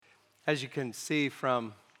As you can see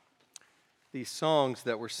from these songs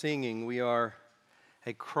that we're singing, we are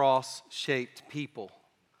a cross-shaped people.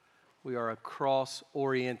 We are a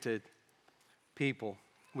cross-oriented people.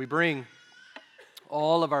 We bring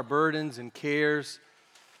all of our burdens and cares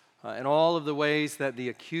and all of the ways that the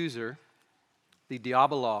accuser, the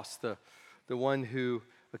diabolos, the one who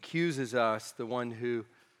accuses us, the one who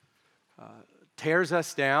tears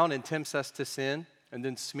us down and tempts us to sin and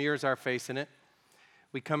then smears our face in it.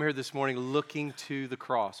 We come here this morning looking to the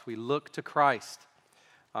cross. We look to Christ,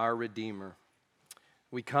 our Redeemer.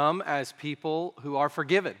 We come as people who are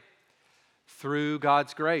forgiven through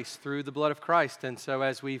God's grace, through the blood of Christ. And so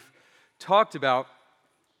as we've talked about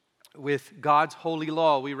with God's holy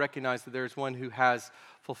law, we recognize that there's one who has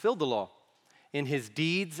fulfilled the law in his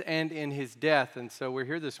deeds and in his death. And so we're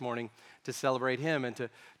here this morning to celebrate him and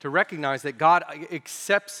to recognize that God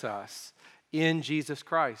accepts us in Jesus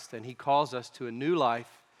Christ, and he calls us to a new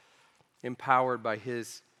life empowered by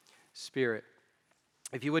his Spirit.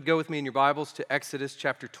 If you would go with me in your Bibles to Exodus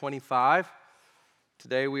chapter 25.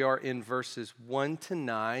 Today we are in verses 1 to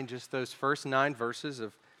 9, just those first 9 verses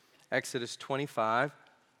of Exodus 25.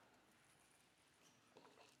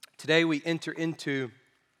 Today we enter into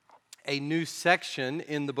a new section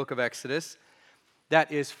in the book of Exodus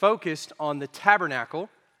that is focused on the tabernacle.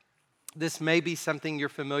 This may be something you're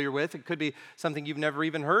familiar with. It could be something you've never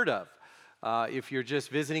even heard of. If you're just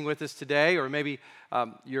visiting with us today, or maybe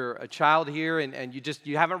you're a child here and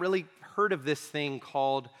you haven't really heard of this thing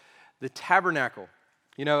called the tabernacle.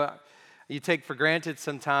 You know, you take for granted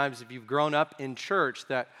sometimes if you've grown up in church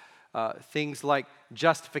that things like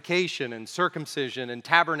justification and circumcision and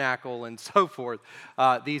tabernacle and so forth,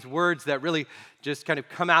 these words that really just kind of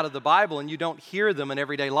come out of the Bible and you don't hear them in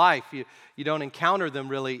everyday life. You don't encounter them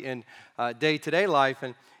really in day-to-day life,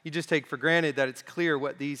 and you just take for granted that it's clear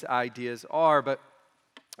what these ideas are. But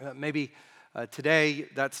maybe today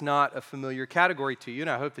that's not a familiar category to you, and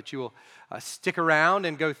I hope that you will stick around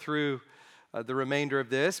and go through the remainder of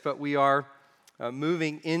this. But we are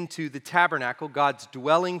moving into the tabernacle, God's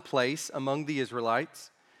dwelling place among the Israelites,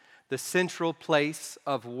 the central place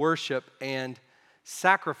of worship and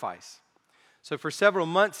sacrifice. So for several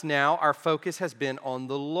months now, our focus has been on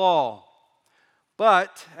the law.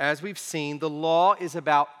 But as we've seen, the law is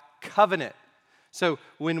about covenant. So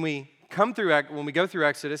when we go through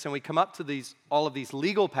Exodus and we come up to all of these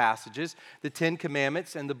legal passages, the 10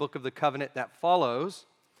 Commandments and the book of the covenant that follows,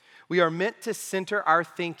 we are meant to center our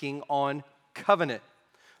thinking on covenant.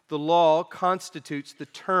 The law constitutes the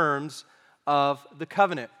terms of the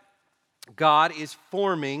covenant. God is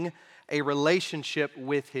forming a relationship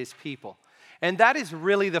with his people. And that is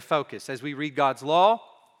really the focus as we read God's law,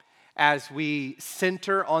 as we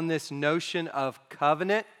center on this notion of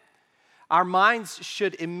covenant. Our minds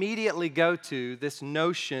should immediately go to this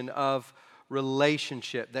notion of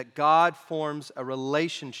relationship, that God forms a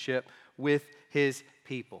relationship with his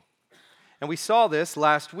people. And we saw this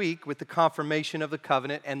last week with the confirmation of the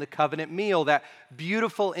covenant and the covenant meal, that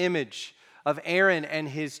beautiful image of Aaron and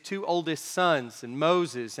his 2 oldest sons and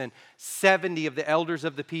Moses and 70 of the elders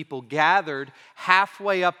of the people gathered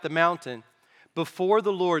halfway up the mountain before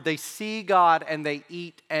the Lord. They see God and they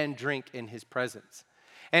eat and drink in his presence.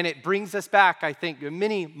 And it brings us back, I think,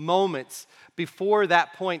 many moments before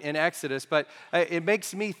that point in Exodus, but it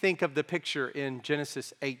makes me think of the picture in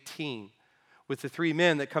Genesis 18 with the 3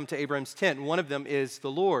 men that come to Abraham's tent. One of them is the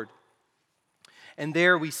Lord. And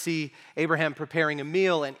there we see Abraham preparing a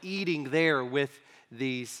meal and eating there with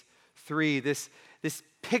these 3. This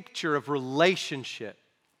picture of relationship,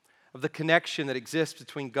 of the connection that exists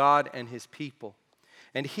between God and his people.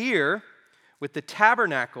 And here, with the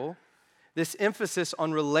tabernacle, this emphasis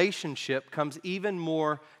on relationship comes even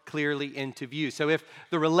more clearly into view. So if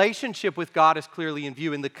the relationship with God is clearly in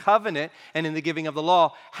view in the covenant and in the giving of the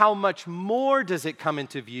law, how much more does it come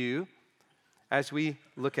into view as we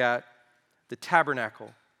look at the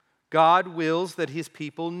tabernacle? God wills that his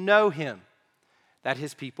people know him, that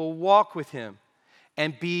his people walk with him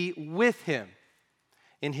and be with him.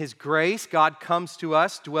 In his grace, God comes to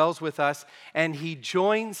us, dwells with us, and he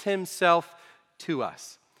joins himself to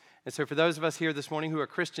us. And so for those of us here this morning who are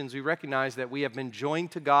Christians, we recognize that we have been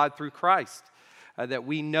joined to God through Christ, that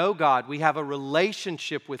we know God, we have a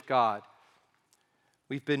relationship with God.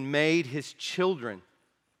 We've been made his children.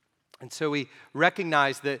 And so we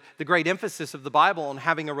recognize that the great emphasis of the Bible on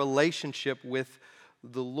having a relationship with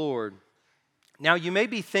the Lord. Now you may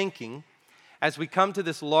be thinking, as we come to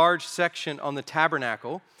this large section on the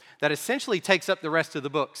tabernacle, that essentially takes up the rest of the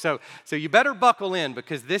book. So you better buckle in,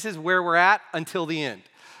 because this is where we're at until the end.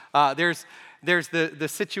 There's There's the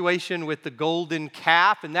situation with the golden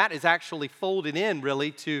calf, and that is actually folded in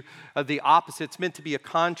really to the opposite. It's meant to be a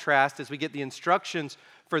contrast as we get the instructions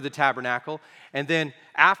for the tabernacle. And then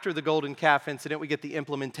after the golden calf incident, we get the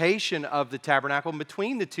implementation of the tabernacle. And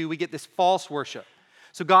between the two, we get this false worship.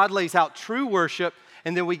 So God lays out true worship,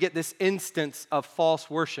 and then we get this instance of false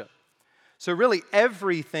worship. So really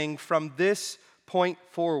everything from this point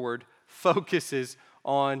forward focuses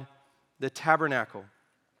on the tabernacle.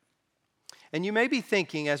 And you may be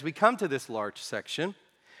thinking, as we come to this large section,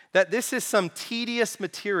 that this is some tedious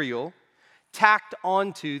material tacked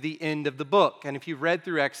onto the end of the book. And if you've read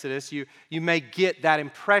through Exodus, you may get that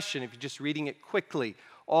impression if you're just reading it quickly.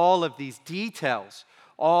 All of these details,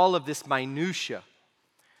 all of this minutia.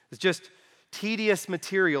 It's just tedious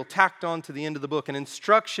material tacked onto the end of the book, an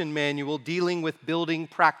instruction manual dealing with building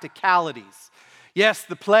practicalities. Yes,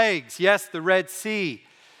 the plagues. Yes, the Red Sea.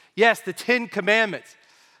 Yes, the 10 Commandments.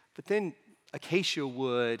 But then acacia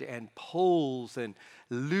wood and poles and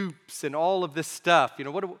loops and all of this stuff. You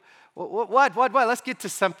know, what? Let's get to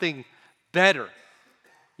something better.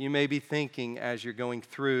 You may be thinking as you're going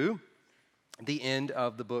through the end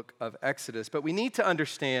of the book of Exodus. But we need to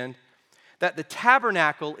understand that the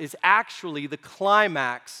tabernacle is actually the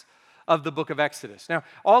climax of the book of Exodus. Now,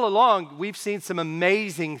 all along, we've seen some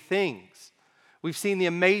amazing things. We've seen the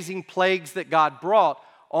amazing plagues that God brought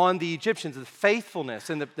on the Egyptians, the faithfulness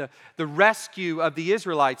and the rescue of the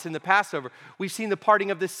Israelites in the Passover. We've seen the parting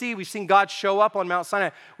of the sea. We've seen God show up on Mount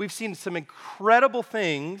Sinai. We've seen some incredible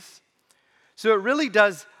things. So it really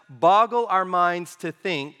does boggle our minds to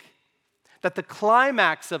think that the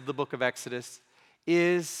climax of the book of Exodus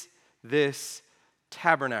is this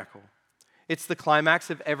tabernacle. It's the climax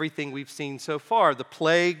of everything we've seen so far. The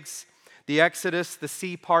plagues, the Exodus, the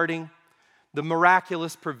sea parting, the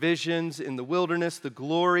miraculous provisions in the wilderness, the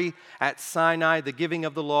glory at Sinai, the giving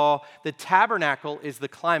of the law. The tabernacle is the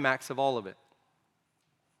climax of all of it.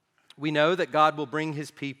 We know that God will bring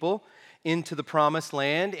his people into the promised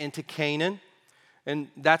land, into Canaan, and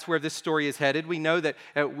that's where this story is headed. We know that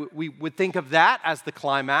we would think of that as the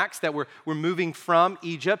climax, that we're moving from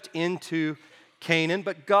Egypt into Canaan,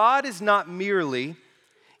 but God is not merely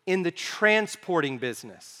in the transporting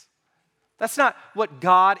business. That's not what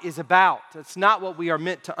God is about. That's not what we are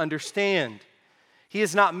meant to understand. He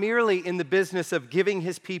is not merely in the business of giving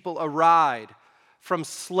his people a ride from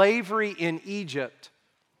slavery in Egypt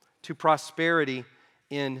to prosperity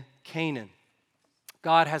in Canaan.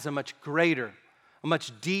 God has a much greater, a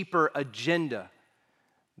much deeper agenda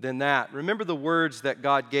than that. Remember the words that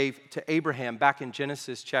God gave to Abraham back in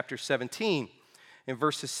Genesis chapter 17 in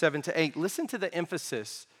verses 7 to 8. Listen to the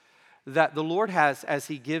emphasis that the Lord has as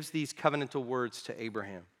he gives these covenantal words to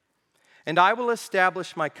Abraham. And I will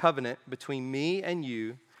establish my covenant between me and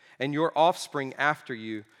you and your offspring after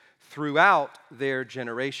you throughout their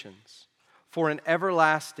generations for an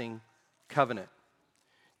everlasting covenant,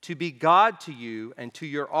 to be God to you and to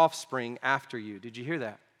your offspring after you. Did you hear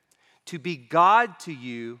that? To be God to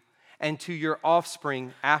you and to your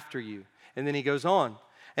offspring after you. And then he goes on,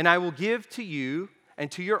 and I will give to you and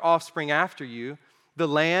to your offspring after you the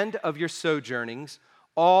land of your sojournings,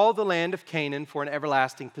 all the land of Canaan for an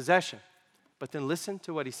everlasting possession. But then listen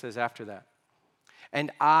to what he says after that. And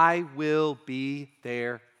I will be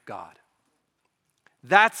their God.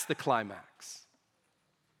 That's the climax.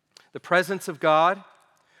 The presence of God,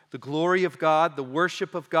 the glory of God, the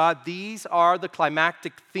worship of God, these are the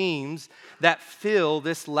climactic themes that fill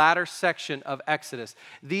this latter section of Exodus.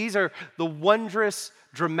 These are the wondrous,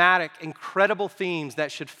 dramatic, incredible themes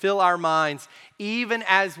that should fill our minds even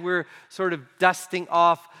as we're sort of dusting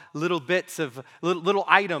off little bits of little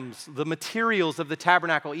items, the materials of the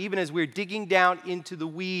tabernacle, even as we're digging down into the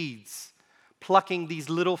weeds, plucking these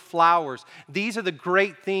little flowers. These are the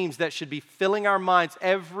great themes that should be filling our minds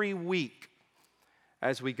every week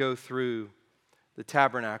as we go through the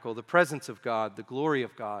tabernacle, the presence of God, the glory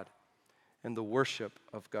of God, and the worship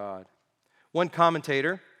of God. One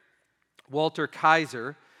commentator, Walter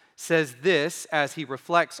Kaiser, says this as he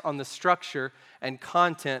reflects on the structure and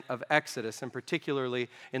content of Exodus, and particularly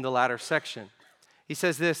in the latter section. He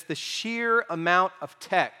says this: the sheer amount of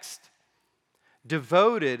text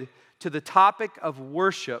devoted to the topic of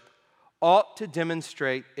worship ought to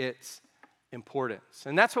demonstrate its importance.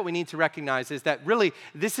 And that's what we need to recognize, is that really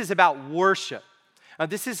this is about worship.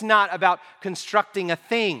 This is not about constructing a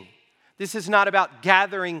thing. This is not about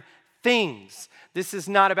gathering things. This is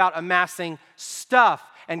not about amassing stuff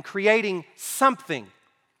and creating something.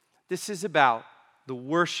 This is about the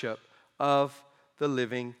worship of the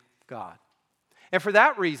living God. And for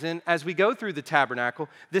that reason, as we go through the tabernacle,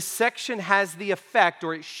 this section has the effect,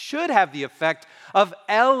 or it should have the effect, of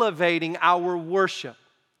elevating our worship.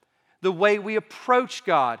 The way we approach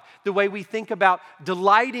God, the way we think about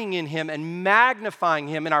delighting in Him and magnifying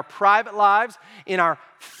Him in our private lives, in our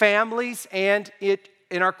families, and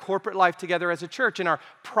in our corporate life together as a church, in our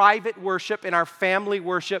private worship, in our family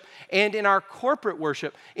worship, and in our corporate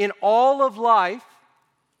worship. In all of life,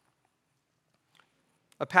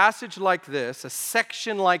 a passage like this, a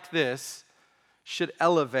section like this, should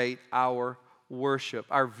elevate our worship,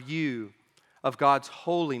 our view of God's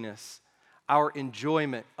holiness, our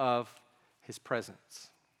enjoyment of His presence.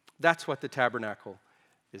 That's what the tabernacle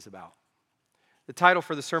is about. The title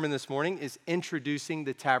for the sermon this morning is Introducing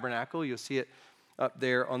the Tabernacle. You'll see it up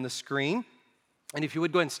there on the screen. And if you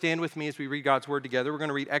would go ahead and stand with me as we read God's Word together, we're going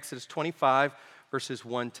to read Exodus 25, verses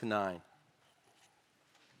 1 to 9.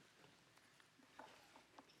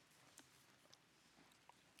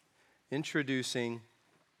 Introducing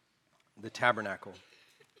the tabernacle.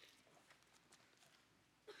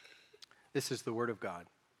 This is the Word of God.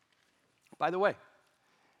 By the way,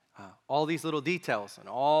 all these little details and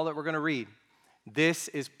all that we're going to read, this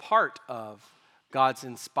is part of God's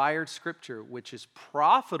inspired Scripture, which is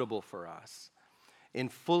profitable for us in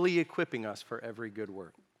fully equipping us for every good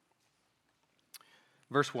work.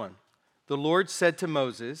 Verse 1, the Lord said to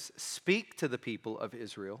Moses, "Speak to the people of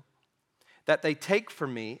Israel, that they take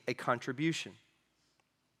from me a contribution.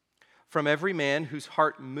 From every man whose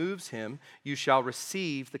heart moves him, you shall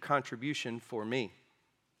receive the contribution for me.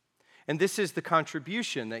 And this is the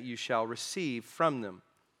contribution that you shall receive from them: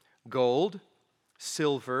 gold,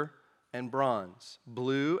 silver, and bronze,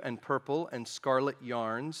 blue and purple and scarlet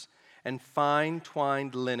yarns, and fine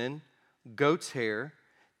twined linen, goat's hair,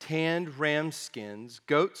 tanned ram skins,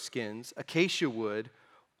 goat skins, acacia wood,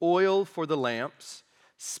 oil for the lamps,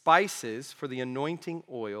 spices for the anointing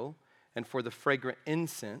oil and for the fragrant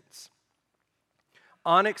incense,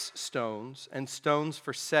 onyx stones and stones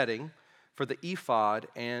for setting, for the ephod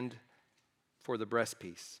and for the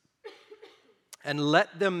breastpiece. And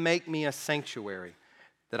let them make me a sanctuary,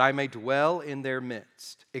 that I may dwell in their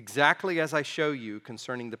midst, exactly as I show you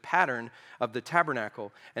concerning the pattern of the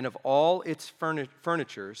tabernacle and of all its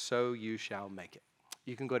furniture, so you shall make it."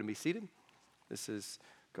 You can go ahead and be seated. This is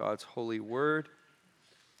God's holy word.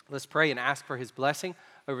 Let's pray and ask for His blessing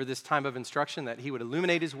over this time of instruction, that He would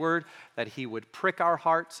illuminate His word, that He would prick our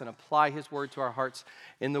hearts and apply His word to our hearts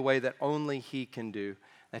in the way that only He can do,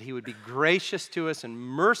 that He would be gracious to us and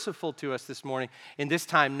merciful to us this morning in this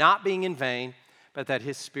time not being in vain, but that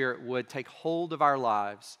His Spirit would take hold of our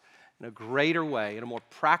lives in a greater way, in a more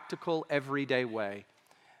practical, everyday way,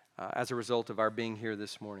 as a result of our being here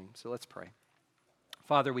this morning. So let's pray.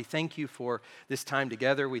 Father, we thank You for this time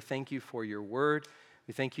together. We thank You for Your word.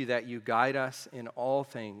 We thank You that You guide us in all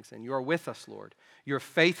things, and You are with us, Lord. You're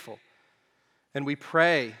faithful. And we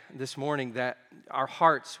pray this morning that our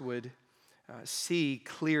hearts would see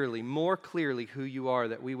clearly, more clearly, who You are,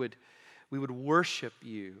 that we would worship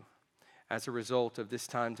You as a result of this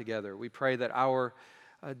time together. We pray that our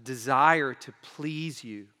desire to please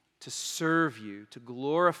You, to serve You, to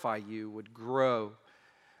glorify You would grow.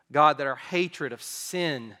 God, that our hatred of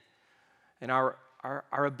sin and our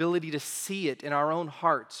ability to see it in our own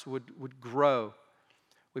hearts would grow.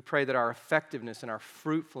 We pray that our effectiveness and our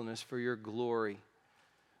fruitfulness for Your glory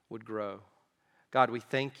would grow. God, we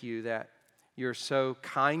thank You that You're so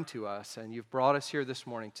kind to us, and You've brought us here this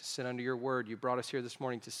morning to sit under Your word. You brought us here this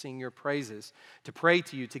morning to sing Your praises, to pray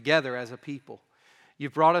to You together as a people.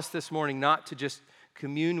 You've brought us this morning not to just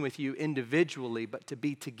commune with You individually, but to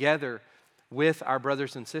be together with our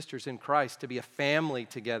brothers and sisters in Christ, to be a family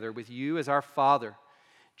together with You as our Father,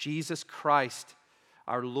 Jesus Christ,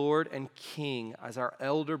 our Lord and King, as our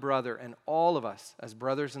elder brother, and all of us as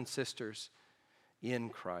brothers and sisters in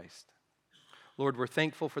Christ. Lord, we're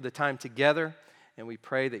thankful for the time together, and we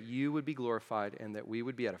pray that You would be glorified and that we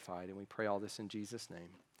would be edified, and we pray all this in Jesus' name.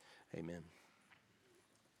 Amen.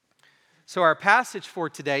 So our passage for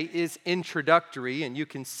today is introductory, and you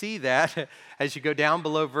can see that as you go down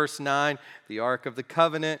below verse 9, the Ark of the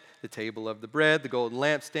Covenant, the table of the bread, the golden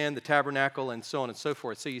lampstand, the tabernacle, and so on and so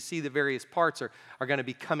forth. So you see the various parts are going to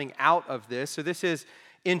be coming out of this. So this is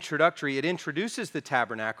introductory. It introduces the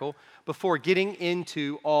tabernacle before getting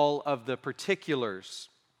into all of the particulars.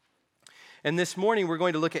 And this morning we're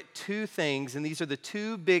going to look at two things, and these are the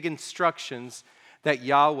two big instructions that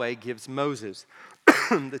Yahweh gives Moses.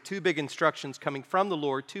 The two big instructions coming from the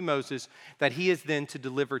Lord to Moses that he is then to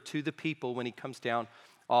deliver to the people when he comes down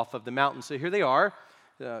off of the mountain. So here they are,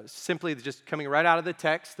 simply just coming right out of the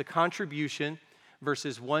text, the contribution,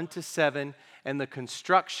 verses 1 to 7, and the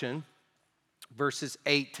construction, verses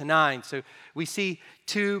 8 to 9. So we see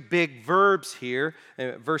two big verbs here.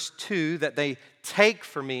 Verse 2, that they take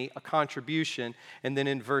for me a contribution. And then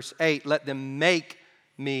in verse 8, let them make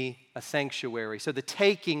me a sanctuary. So the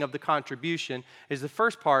taking of the contribution is the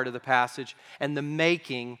first part of the passage, and the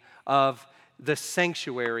making of the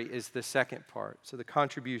sanctuary is the second part. So the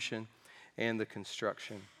contribution and the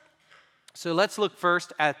construction. So let's look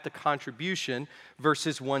first at the contribution,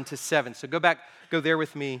 verses 1 to 7. So go there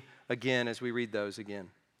with me again as we read those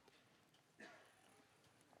again.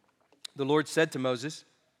 The Lord said to Moses,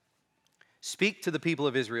 "Speak to the people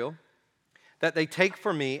of Israel that they take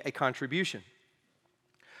for me a contribution.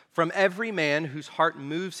 From every man whose heart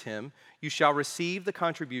moves him, you shall receive the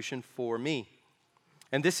contribution for me.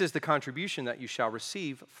 And this is the contribution that you shall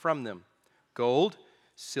receive from them: gold,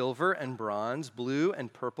 silver and bronze, blue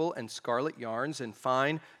and purple and scarlet yarns, and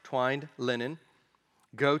fine twined linen,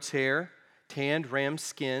 goat's hair, tanned ram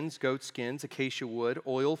skins, goatskins, acacia wood,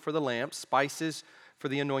 oil for the lamps, spices for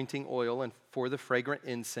the anointing oil and for the fragrant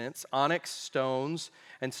incense, onyx stones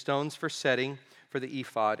and stones for setting, for the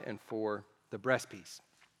ephod and for the breastpiece."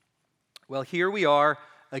 Well, here we are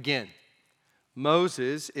again.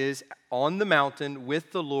 Moses is on the mountain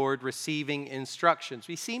with the Lord receiving instructions.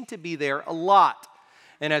 We seem to be there a lot.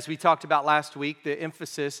 And as we talked about last week, the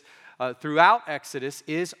emphasis throughout Exodus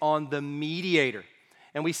is on the mediator.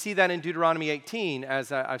 And we see that in Deuteronomy 18,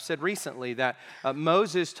 as I've said recently, that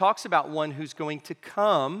Moses talks about one who's going to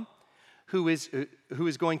come, who is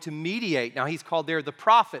going to mediate. Now, he's called there the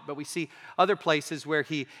prophet, but we see other places where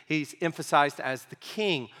he's emphasized as the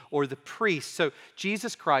king or the priest. So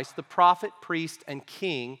Jesus Christ, the prophet, priest, and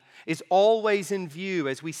king, is always in view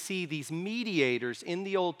as we see these mediators in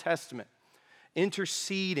the Old Testament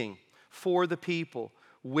interceding for the people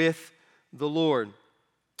with the Lord.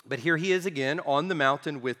 But here he is again on the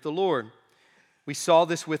mountain with the Lord. We saw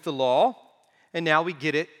this with the law, and now we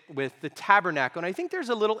get it with the tabernacle. And I think there's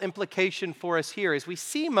a little implication for us here as we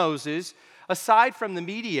see Moses, aside from the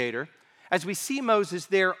mediator, as we see Moses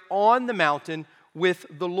there on the mountain with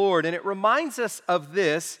the Lord. And it reminds us of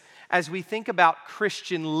this as we think about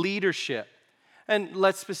Christian leadership. And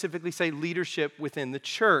let's specifically say leadership within the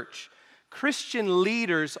church. Christian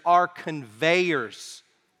leaders are conveyors.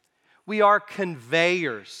 We are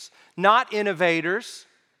conveyors, not innovators,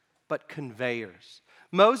 but conveyors.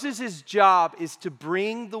 Moses' job is to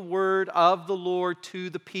bring the word of the Lord to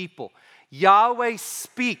the people. Yahweh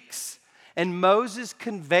speaks, and Moses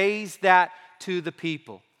conveys that to the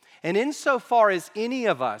people. And insofar as any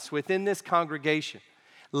of us within this congregation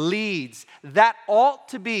leads, that ought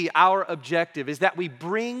to be our objective, is that we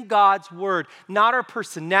bring God's word, not our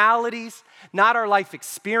personalities, not our life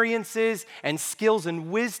experiences and skills and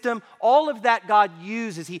wisdom. All of that God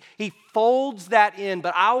uses. He folds that in,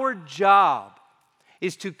 but our job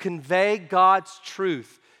is to convey God's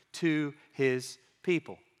truth to his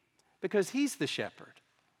people because he's the shepherd.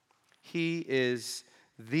 He is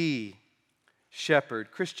the shepherd.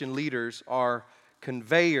 Christian leaders are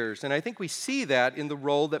conveyors, and I think we see that in the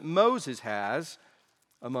role that Moses has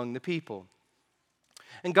among the people.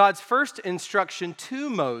 And God's first instruction to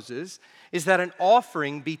Moses is that an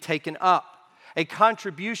offering be taken up, a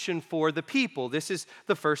contribution for the people. This is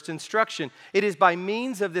the first instruction. It is by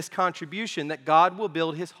means of this contribution that God will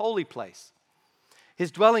build his holy place,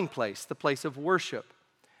 his dwelling place, the place of worship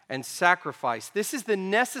and sacrifice. This is the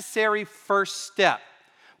necessary first step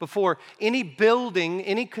before any building,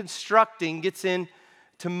 any constructing gets into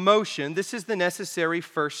motion. This is the necessary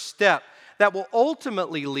first step that will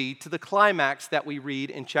ultimately lead to the climax that we read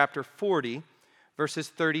in chapter 40, verses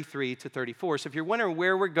 33 to 34. So if you're wondering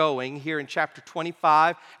where we're going here in chapter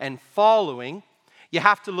 25 and following, you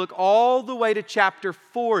have to look all the way to chapter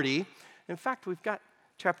 40. In fact, we've got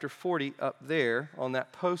chapter 40 up there on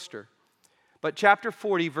that poster. But chapter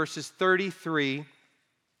 40, verses 33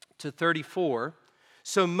 to 34,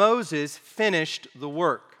 so Moses finished the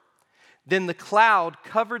work. Then the cloud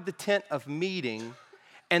covered the tent of meeting,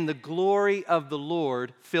 and the glory of the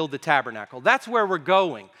Lord filled the tabernacle. That's where we're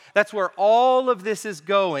going. That's where all of this is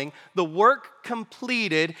going. The work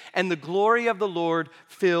completed, and the glory of the Lord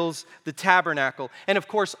fills the tabernacle. And of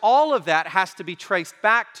course, all of that has to be traced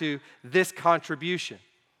back to this contribution,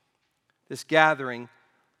 this gathering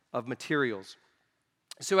of materials.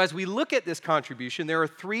 So as we look at this contribution, there are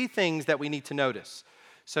three things that we need to notice.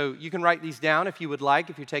 So you can write these down if you would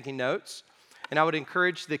like, if you're taking notes. And I would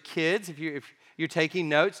encourage the kids, if you're taking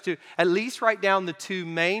notes, to at least write down the two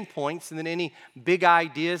main points and then any big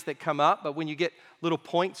ideas that come up. But when you get little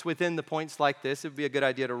points within the points like this, it would be a good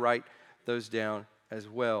idea to write those down as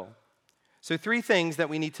well. So three things that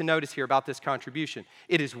we need to notice here about this contribution.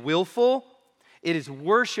 It is willful, it is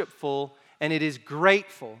worshipful, and it is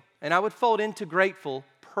grateful. And I would fold into grateful,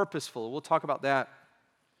 purposeful. We'll talk about that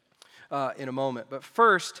in a moment. But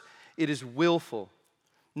first, it is willful.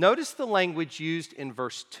 Notice the language used in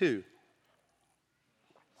verse 2.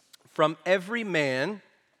 From every man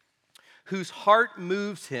whose heart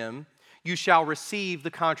moves him, you shall receive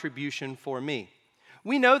the contribution for me.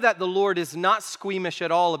 We know that the Lord is not squeamish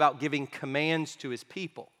at all about giving commands to his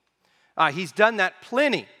people. He's done that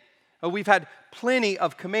plenty. We've had plenty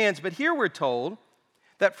of commands, but here we're told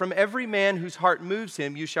that from every man whose heart moves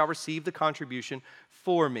him, you shall receive the contribution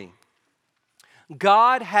for me.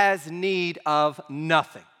 God has need of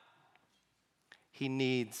nothing. He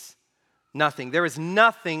needs nothing. There is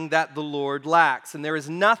nothing that the Lord lacks, and there is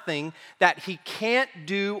nothing that he can't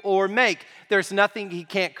do or make. There's nothing he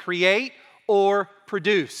can't create or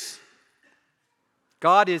produce.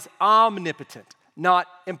 God is omnipotent, not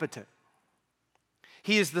impotent.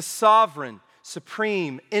 He is the sovereign,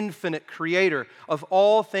 supreme, infinite creator of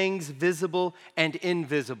all things visible and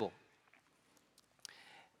invisible.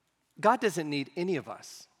 God doesn't need any of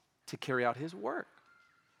us to carry out his work.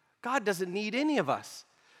 God doesn't need any of us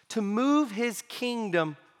to move his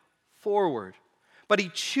kingdom forward. But he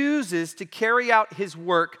chooses to carry out his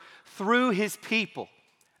work through his people.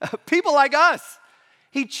 People like us.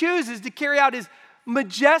 He chooses to carry out his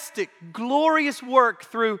majestic, glorious work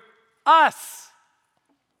through us.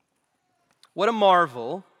 What a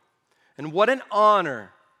marvel and what an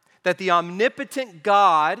honor that the omnipotent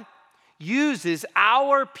God uses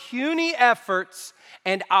our puny efforts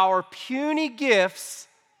and our puny gifts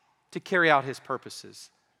to carry out his purposes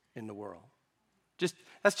in the world.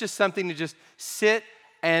 That's just something to just sit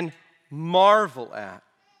and marvel at.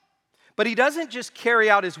 But he doesn't just carry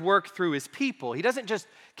out his work through his people. He doesn't just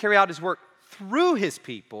carry out his work through his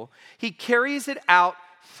people. He carries it out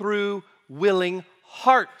through willing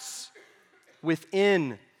hearts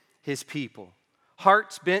within his people.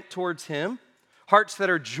 Hearts bent towards him, hearts that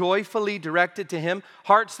are joyfully directed to him,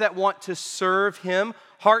 hearts that want to serve him,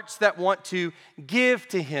 hearts that want to give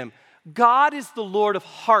to him. God is the Lord of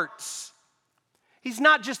hearts. He's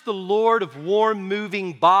not just the Lord of warm,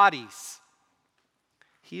 moving bodies.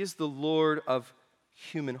 He is the Lord of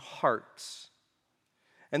human hearts.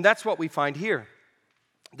 And that's what we find here.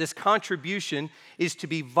 This contribution is to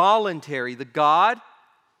be voluntary. The God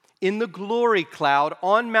in the glory cloud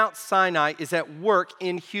on Mount Sinai is at work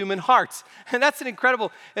in human hearts. And that's an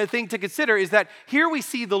incredible thing to consider, is that here we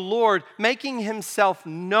see the Lord making himself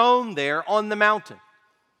known there on the mountain.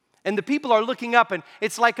 And the people are looking up, and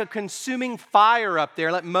it's like a consuming fire up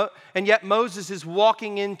there, and yet Moses is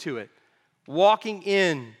walking into it, walking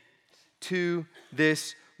in to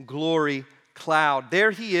this glory cloud.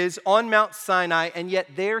 There he is on Mount Sinai, and yet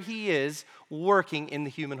there he is working in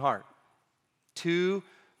the human heart. 2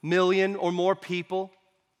 million or more people,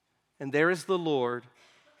 and there is the Lord,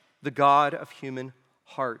 the God of human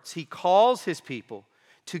hearts. He calls his people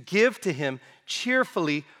to give to him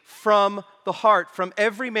cheerfully from the heart, from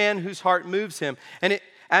every man whose heart moves him. And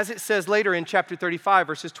as it says later in chapter 35,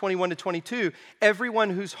 verses 21 to 22, everyone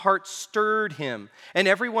whose heart stirred him, and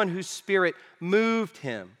everyone whose spirit moved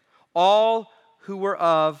him, all who were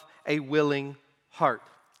of a willing heart.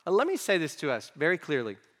 Now, let me say this to us very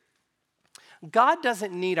clearly. God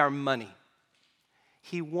doesn't need our money.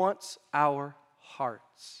 He wants our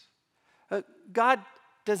hearts. God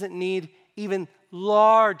doesn't need even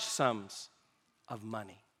large sums of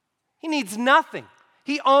money. He needs nothing.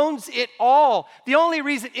 He owns it all. The only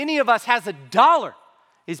reason any of us has $1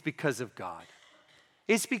 is because of God.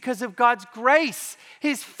 It's because of God's grace,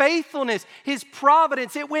 his faithfulness, his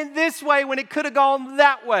providence. It went this way when it could have gone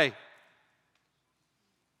that way.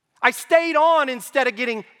 I stayed on instead of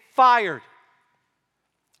getting fired.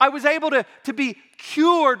 I was able to be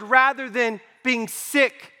cured rather than being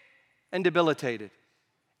sick and debilitated.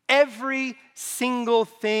 Every single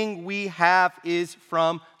thing we have is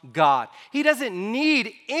from God. He doesn't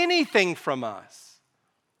need anything from us.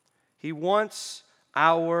 He wants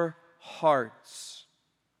our hearts.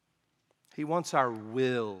 He wants our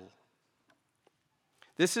will.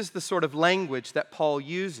 This is the sort of language that Paul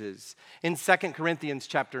uses in 2 Corinthians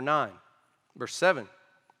chapter 9, verse 7.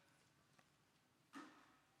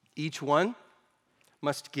 Each one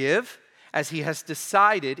must give as he has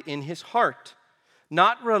decided in his heart,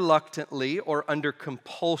 not reluctantly or under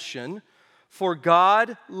compulsion, for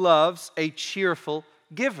God loves a cheerful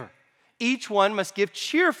giver. Each one must give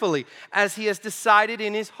cheerfully as he has decided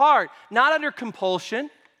in his heart, not under compulsion,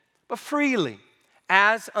 but freely,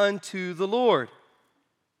 as unto the Lord.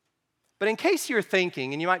 But in case you're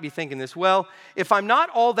thinking, and you might be thinking this, well, if I'm not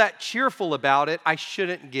all that cheerful about it, I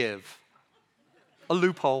shouldn't give. A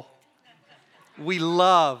loophole. We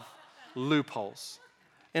love loopholes.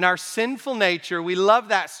 In our sinful nature, we love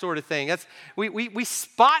that sort of thing. We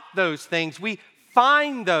spot those things. We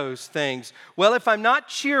find those things. Well, if I'm not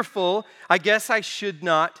cheerful, I guess I should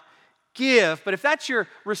not give. But if that's your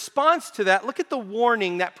response to that, look at the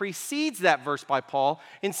warning that precedes that verse by Paul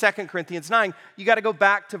in 2 Corinthians 9. You got to go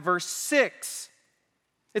back to verse 6.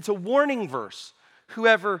 It's a warning verse.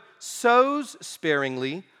 Whoever sows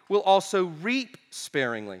sparingly will also reap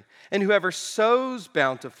sparingly. And whoever sows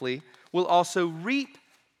bountifully will also reap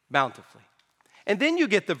bountifully. And then you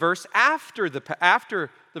get the verse after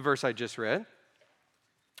the verse I just read.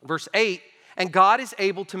 Verse 8, and God is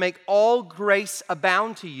able to make all grace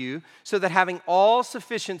abound to you, so that having all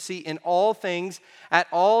sufficiency in all things at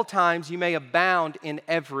all times, you may abound in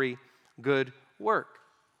every good work.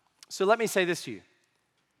 So let me say this to you.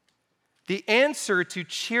 The answer to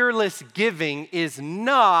cheerless giving is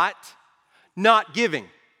not giving.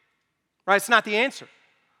 Right? It's not the answer.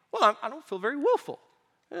 Well, I don't feel very willful.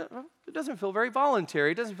 It doesn't feel very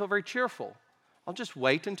voluntary. It doesn't feel very cheerful. I'll just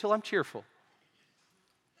wait until I'm cheerful.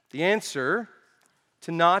 The answer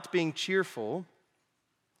to not being cheerful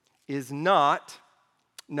is not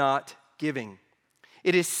giving.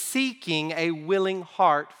 It is seeking a willing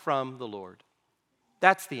heart from the Lord.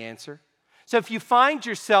 That's the answer. So if you find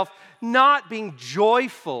yourself not being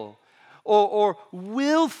joyful or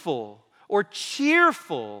willful or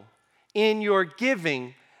cheerful in your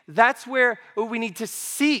giving, that's where we need to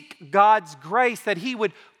seek God's grace, that He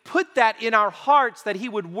would put that in our hearts, that He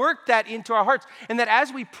would work that into our hearts, and that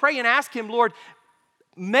as we pray and ask Him, Lord,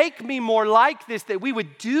 make me more like this, that we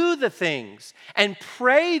would do the things and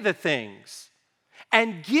pray the things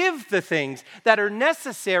and give the things that are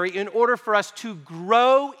necessary in order for us to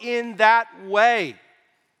grow in that way.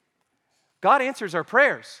 God answers our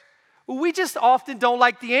prayers. We just often don't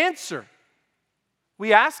like the answer.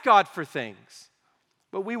 We ask God for things,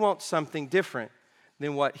 but we want something different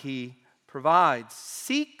than what He provides.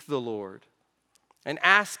 Seek the Lord and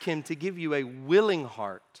ask Him to give you a willing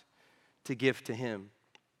heart to give to Him.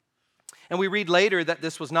 And we read later that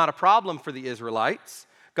this was not a problem for the Israelites.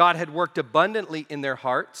 God had worked abundantly in their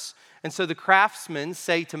hearts. And so the craftsmen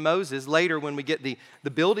say to Moses, later when we get the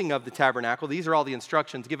building of the tabernacle, these are all the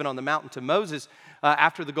instructions given on the mountain to Moses.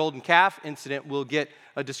 After the golden calf incident, we'll get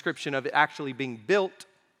a description of it actually being built.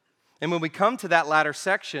 And when we come to that latter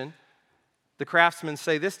section, the craftsmen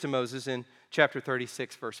say this to Moses in chapter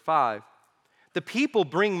 36, verse 5. The people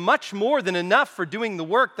bring much more than enough for doing the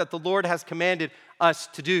work that the Lord has commanded us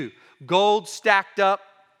to do. Gold stacked up,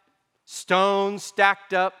 stones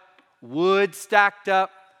stacked up, wood stacked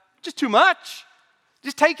up. Just too much.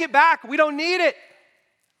 Just take it back. We don't need it.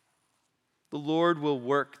 The Lord will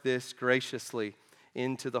work this graciously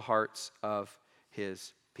into the hearts of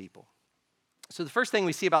His people. So the first thing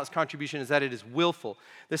we see about this contribution is that it is willful.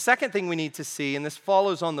 The second thing we need to see, and this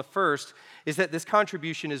follows on the first, is that this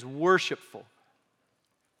contribution is worshipful.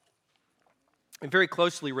 And very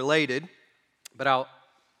closely related, but I'll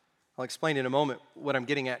explain in a moment what I'm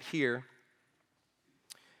getting at here.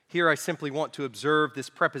 Here I simply want to observe this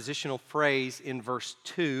prepositional phrase in verse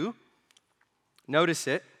 2. Notice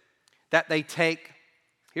it, that they take,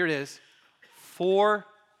 here it is, for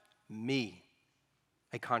me,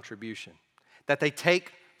 a contribution. That they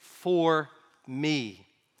take for me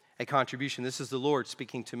a contribution. This is the Lord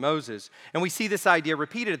speaking to Moses. And we see this idea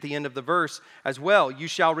repeated at the end of the verse as well. You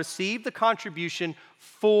shall receive the contribution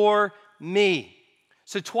for me.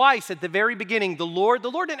 So twice at the very beginning, the Lord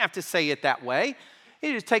didn't have to say it that way.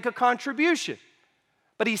 He just take a contribution.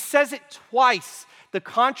 But He says it twice, the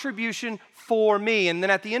contribution for me. And then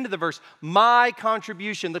at the end of the verse, my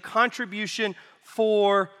contribution, the contribution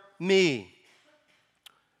for me.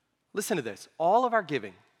 Listen to this. All of our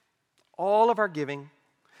giving,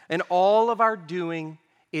 and all of our doing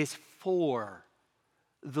is for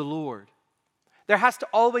the Lord. There has to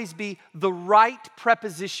always be the right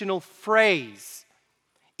prepositional phrase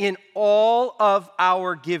in all of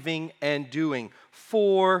our giving and doing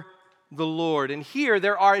for the Lord. And here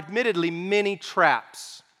there are admittedly many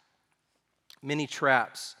traps. Many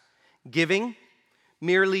traps. Giving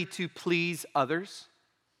merely to please others.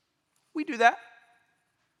 We do that.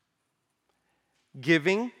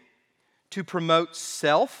 Giving to promote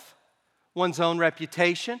self, one's own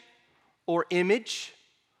reputation, or image,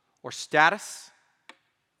 or status.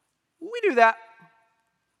 We do that.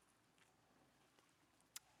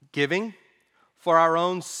 Giving for our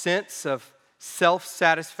own sense of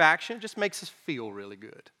self-satisfaction just makes us feel really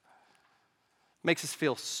good. Makes us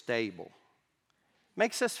feel stable.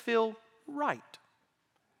 Makes us feel right.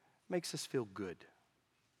 Makes us feel good.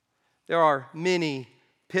 There are many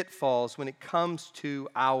pitfalls when it comes to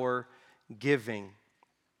our giving.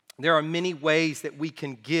 There are many ways that we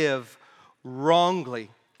can give wrongly.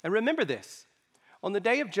 And remember this, on the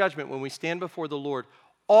day of judgment when we stand before the Lord,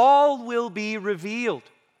 all will be revealed.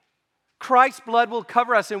 Christ's blood will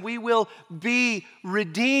cover us and we will be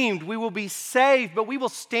redeemed. We will be saved, but we will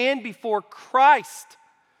stand before Christ.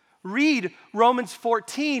 Read Romans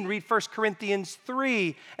 14, read 1 Corinthians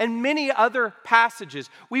 3, and many other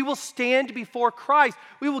passages. We will stand before Christ.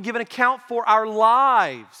 We will give an account for our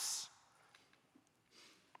lives.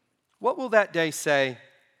 What will that day say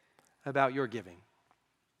about your giving?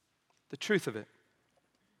 The truth of it.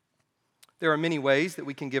 There are many ways that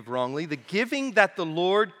we can give wrongly. The giving that the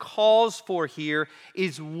Lord calls for here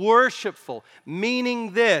is worshipful,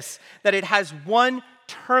 meaning this, that it has one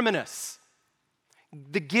terminus.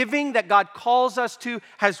 The giving that God calls us to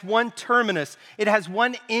has one terminus. It has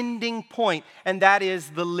one ending point, and that is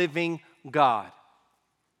the living God.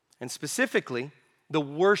 And specifically, the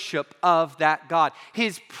worship of that God.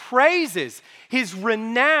 His praises, His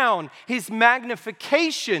renown, His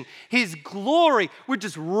magnification, His glory. We're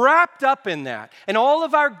just wrapped up in that. And all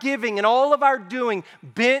of our giving and all of our doing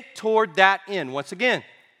bent toward that end. Once again,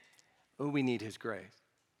 we need His grace.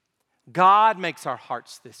 God makes our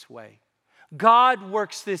hearts this way. God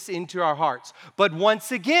works this into our hearts. But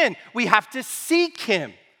once again, we have to seek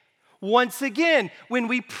Him. Once again, when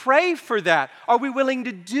we pray for that, are we willing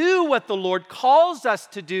to do what the Lord calls us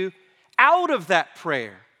to do out of that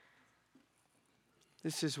prayer?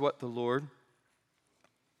 This is what the Lord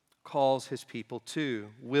calls His people to: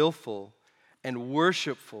 willful and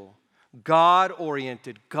worshipful,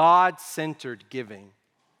 God-oriented, God-centered giving.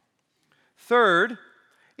 Third,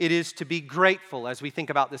 it is to be grateful. As we think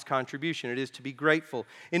about this contribution, it is to be grateful.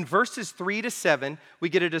 In verses 3 to 7, we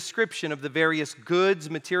get a description of the various goods,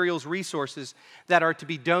 materials, resources that are to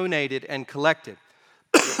be donated and collected.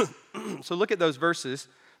 So look at those verses,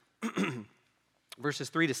 verses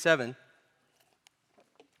 3 to 7.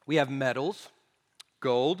 We have metals,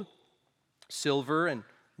 gold, silver, and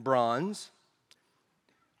bronze.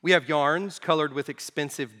 We have yarns colored with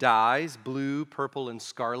expensive dyes, blue, purple, and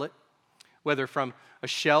scarlet. Whether from a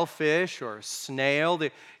shellfish or a snail,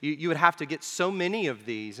 you would have to get so many of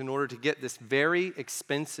these in order to get this very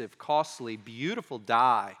expensive, costly, beautiful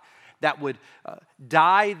dye that would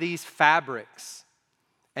dye these fabrics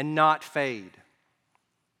and not fade.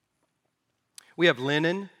 We have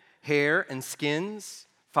linen, hair, and skins,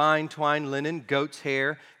 fine twined linen, goat's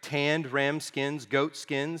hair, tanned ram skins, goat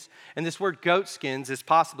skins. And this word goat skins is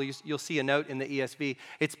possibly, you'll see a note in the ESV,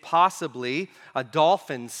 it's possibly a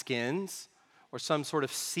dolphin skins, or some sort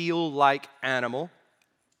of seal-like animal.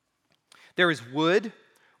 There is wood,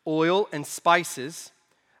 oil, and spices.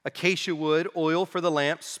 Acacia wood, oil for the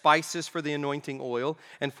lamp, spices for the anointing oil,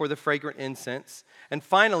 and for the fragrant incense. And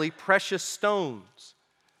finally, precious stones.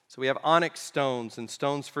 So we have onyx stones and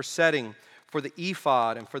stones for setting, for the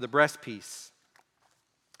ephod, and for the breastpiece.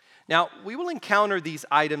 Now, we will encounter these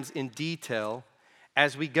items in detail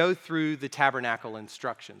as we go through the tabernacle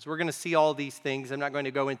instructions. We're going to see all these things. I'm not going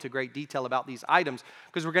to go into great detail about these items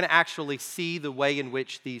because we're going to actually see the way in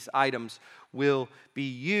which these items will be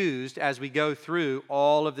used as we go through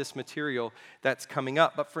all of this material that's coming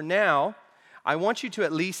up. But for now, I want you to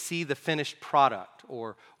at least see the finished product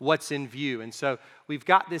or what's in view. And so we've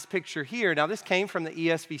got this picture here. Now, this came from the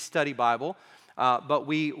ESV Study Bible. But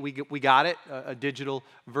we got it, a digital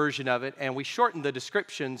version of it, and we shortened the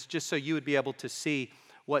descriptions just so you would be able to see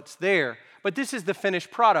what's there. But this is the finished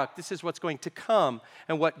product. This is what's going to come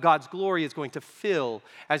and what God's glory is going to fill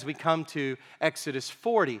as we come to Exodus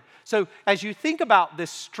 40. So as you think about this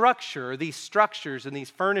structure, these structures and these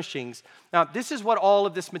furnishings, now this is what all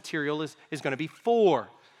of this material is going to be for.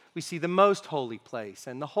 We see the most holy place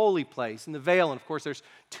and the holy place and the veil. And of course, there's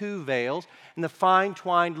two veils. And the fine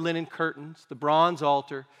twined linen curtains, the bronze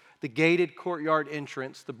altar, the gated courtyard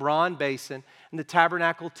entrance, the bronze basin, and the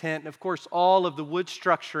tabernacle tent. And of course, all of the wood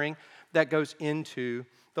structuring that goes into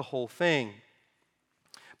the whole thing.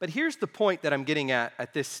 But here's the point that I'm getting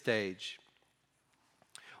at this stage.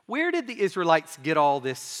 Where did the Israelites get all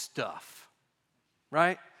this stuff?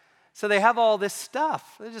 Right? So they have all this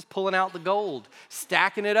stuff. They're just pulling out the gold,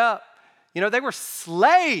 stacking it up. You know, they were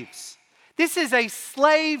slaves. This is a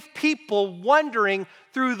slave people wandering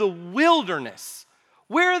through the wilderness.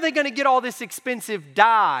 Where are they going to get all this expensive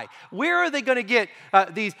dye? Where are they going to get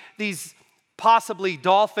these possibly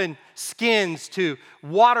dolphin skins to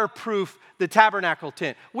waterproof the tabernacle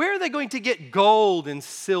tent? Where are they going to get gold and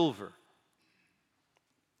silver?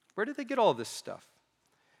 Where did they get all this stuff?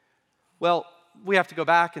 Well, we have to go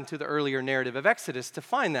back into the earlier narrative of Exodus to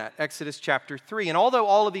find that, Exodus chapter 3. And although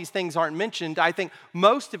all of these things aren't mentioned, I think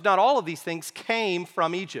most, if not all of these things came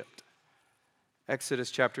from Egypt.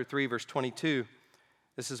 Exodus chapter 3, verse 22.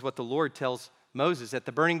 This is what the Lord tells Moses at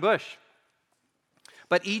the burning bush.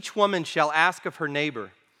 But each woman shall ask of her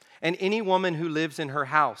neighbor, and any woman who lives in her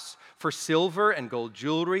house, for silver and gold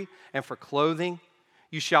jewelry and for clothing,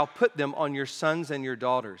 you shall put them on your sons and your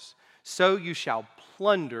daughters. So you shall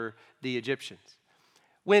plunder the Egyptians.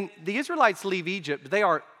 When the Israelites leave Egypt, they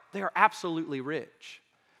are absolutely rich.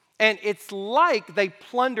 And it's like they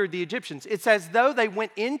plundered the Egyptians. It's as though they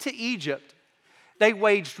went into Egypt, they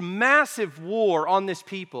waged massive war on this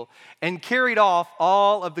people and carried off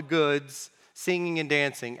all of the goods, singing and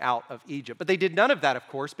dancing out of Egypt. But they did none of that, of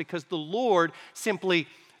course, because the Lord simply,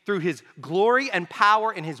 through his glory and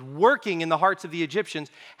power and his working in the hearts of the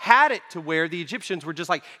Egyptians, had it to where the Egyptians were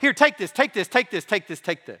just like, here, take this, take this, take this, take this,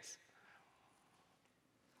 take this.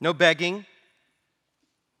 No begging,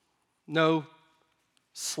 no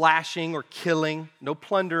slashing or killing, no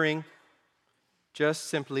plundering, just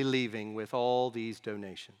simply leaving with all these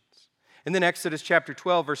donations. And then Exodus chapter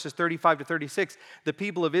 12, verses 35 to 36, the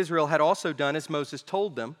people of Israel had also done as Moses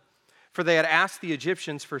told them, for they had asked the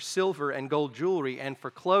Egyptians for silver and gold jewelry and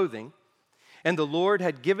for clothing, and the Lord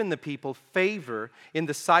had given the people favor in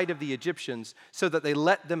the sight of the Egyptians, so that they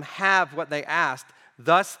let them have what they asked.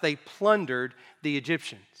 Thus they plundered the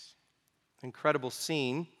Egyptians. Incredible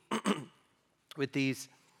scene with these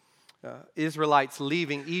Israelites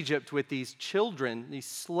leaving Egypt with these children, these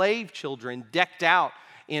slave children, decked out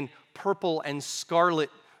in purple and scarlet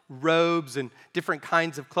robes and different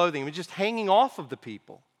kinds of clothing. I mean, just hanging off of the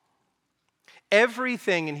people.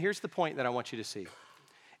 Everything, and here's the point that I want you to see.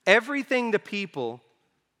 Everything the people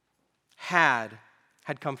had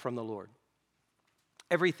come from the Lord.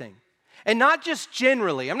 Everything. And not just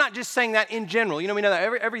generally. I'm not just saying that in general. You know, we know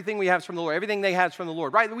that everything we have is from the Lord. Everything they have is from the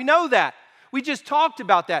Lord, right? We know that. We just talked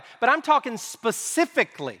about that. But I'm talking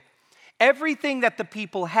specifically. Everything that the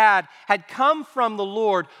people had come from the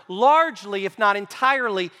Lord, largely, if not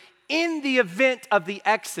entirely, in the event of the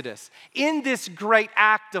Exodus, in this great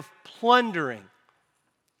act of plundering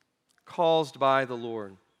caused by the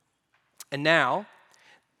Lord. And now,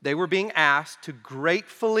 they were being asked to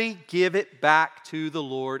gratefully give it back to the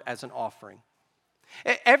Lord as an offering.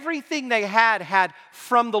 Everything they had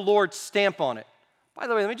from the Lord stamp on it. By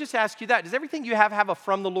the way, let me just ask you that. Does everything you have a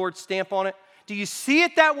from the Lord stamp on it? Do you see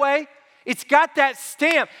it that way? It's got that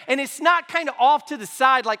stamp, and it's not kind of off to the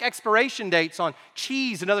side like expiration dates on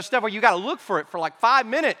cheese and other stuff where you got to look for it for like 5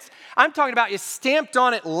 minutes. I'm talking about it's stamped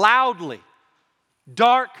on it loudly.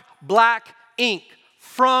 Dark black ink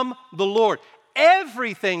from the Lord.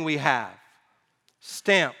 Everything we have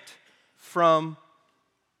stamped from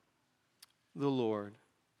the Lord.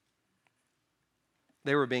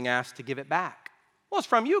 They were being asked to give it back. Well, it's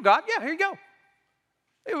from you, God. Yeah, here you go.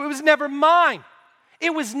 It was never mine.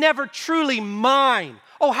 It was never truly mine.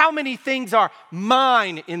 Oh, how many things are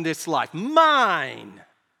mine in this life? Mine.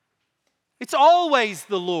 It's always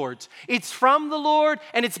the Lord's. It's from the Lord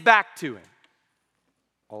and it's back to Him.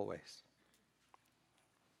 Always.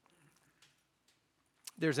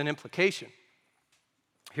 There's an implication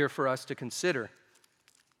here for us to consider.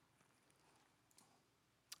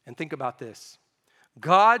 And think about this.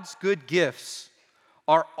 God's good gifts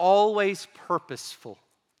are always purposeful.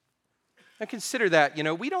 Now consider that,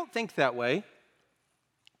 we don't think that way.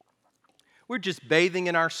 We're just bathing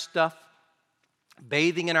in our stuff,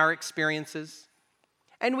 bathing in our experiences,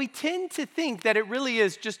 and we tend to think that it really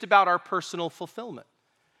is just about our personal fulfillment.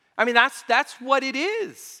 I mean, that's what it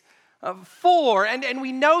is for, and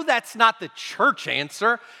we know that's not the church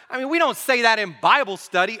answer. I mean, we don't say that in Bible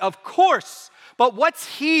study, of course, but what's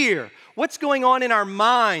here? What's going on in our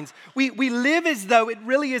minds? We live as though it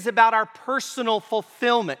really is about our personal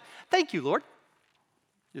fulfillment. Thank you, Lord.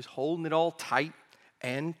 Just holding it all tight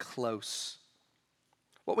and close.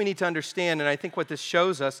 What we need to understand, and I think what this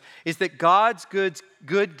shows us, is that God's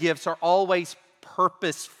good gifts are always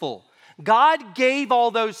purposeful. God gave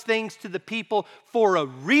all those things to the people for a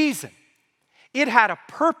reason. It had a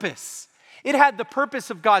purpose. It had the purpose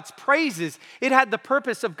of God's praises. It had the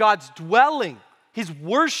purpose of God's dwelling, His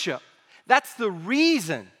worship. That's the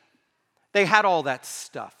reason they had all that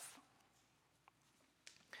stuff.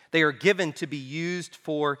 They are given to be used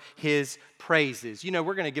for His praises. We're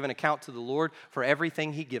going to give an account to the Lord for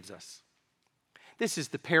everything He gives us. This is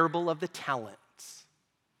the parable of the talents.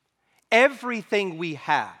 Everything we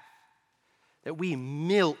have that we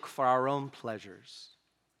milk for our own pleasures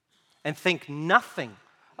and think nothing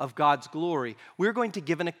of God's glory, we're going to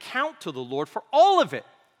give an account to the Lord for all of it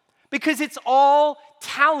Because it's all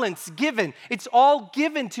talents given. It's all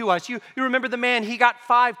given to us. You remember the man, he got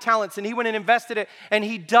 5 talents and he went and invested it and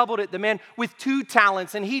he doubled it. The man with 2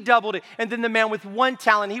 talents and he doubled it. And then the man with 1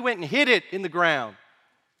 talent, he went and hid it in the ground.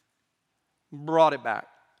 Brought it back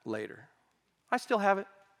later. I still have it.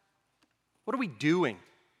 What are we doing?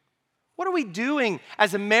 What are we doing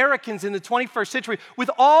as Americans in the 21st century with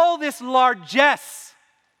all this largesse,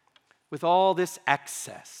 with all this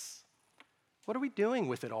excess? What are we doing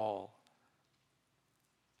with it all?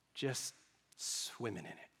 Just swimming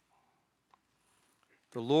in it.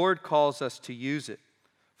 The Lord calls us to use it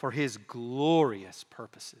for His glorious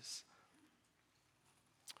purposes,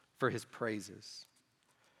 for His praises.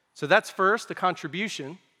 So that's first, the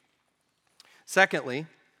contribution. Secondly,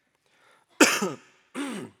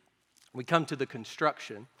 we come to the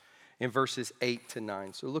construction in verses 8 to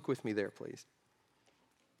 9. So look with me there, please.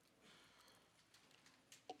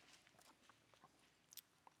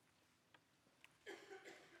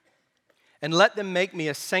 And let them make me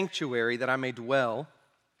a sanctuary that I may dwell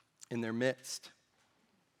in their midst.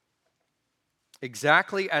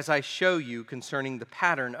 Exactly as I show you concerning the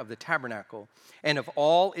pattern of the tabernacle and of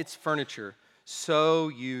all its furniture, so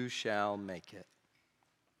you shall make it.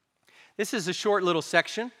 This is a short little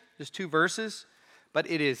section, just 2 verses, but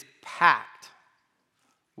it is packed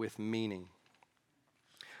with meaning.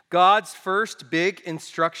 God's first big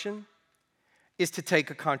instruction is to take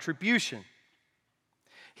a contribution.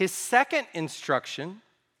 His second instruction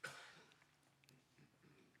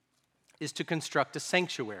is to construct a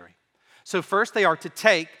sanctuary. So first they are to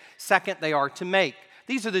take, second they are to make.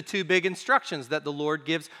 These are the 2 big instructions that the Lord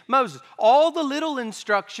gives Moses. All the little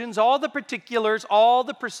instructions, all the particulars, all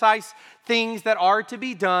the precise things that are to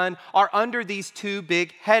be done are under these 2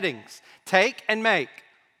 big headings. Take and make.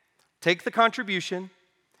 Take the contribution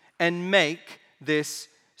and make this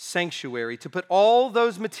sanctuary. To put all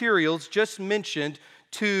those materials just mentioned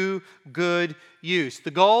to good use.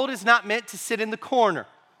 The gold is not meant to sit in the corner.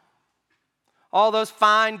 All those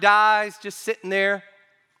fine dyes just sitting there.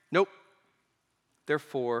 Nope. They're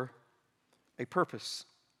for a purpose.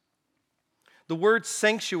 The word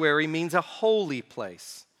sanctuary means a holy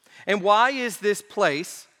place. And why is this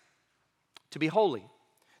place to be holy,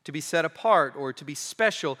 to be set apart, or to be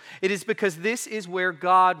special? It is because this is where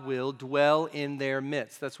God will dwell in their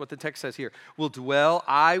midst. That's what the text says here.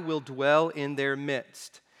 I will dwell in their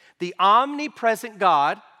midst. The omnipresent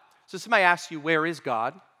God. So somebody asks you, where is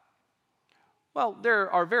God? Well, there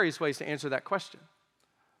are various ways to answer that question.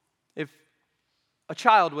 If a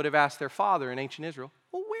child would have asked their father in ancient Israel,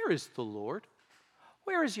 well, where is the Lord?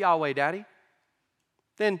 Where is Yahweh, Daddy?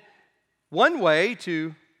 Then one way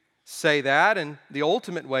to say that, and the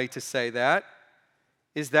ultimate way to say that,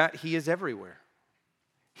 is that He is everywhere.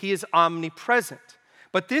 He is omnipresent.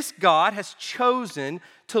 But this God has chosen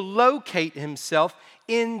to locate Himself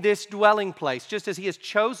in this dwelling place, just as He has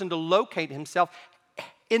chosen to locate Himself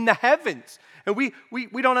in the heavens. And we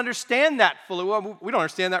don't understand that fully. Well, we don't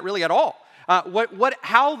understand that really at all.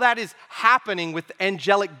 How that is happening with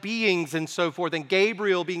angelic beings and so forth, and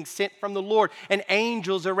Gabriel being sent from the Lord, and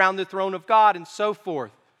angels around the throne of God and so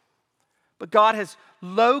forth. But God has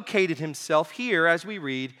located Himself here, as we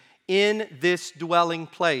read, in this dwelling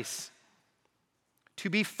place. To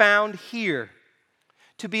be found here,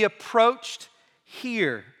 to be approached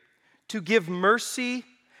here, to give mercy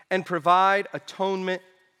and provide atonement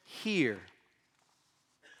here.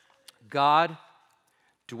 God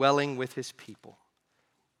dwelling with His people.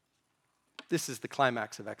 This is the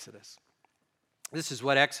climax of Exodus. This is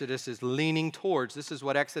what Exodus is leaning towards. This is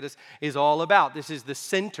what Exodus is all about. This is the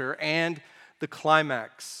center and the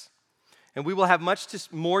climax. And we will have much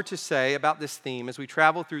more to say about this theme as we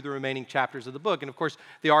travel through the remaining chapters of the book. And of course,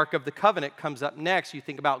 the Ark of the Covenant comes up next. You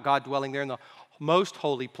think about God dwelling there in the most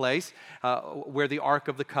holy place where the Ark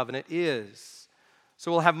of the Covenant is. So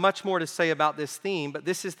we'll have much more to say about this theme, but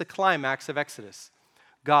this is the climax of Exodus.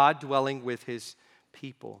 God dwelling with His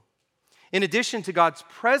people. In addition to God's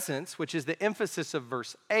presence, which is the emphasis of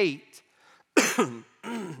verse 8,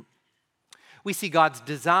 we see God's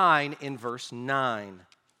design in verse 9.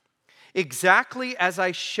 Exactly as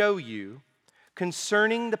I show you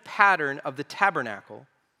concerning the pattern of the tabernacle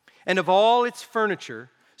and of all its furniture,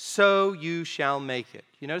 so you shall make it.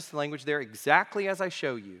 You notice the language there? Exactly as I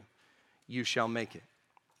show you, you shall make it.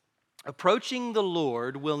 Approaching the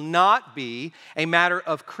Lord will not be a matter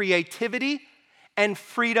of creativity and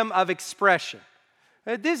freedom of expression.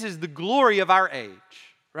 This is the glory of our age,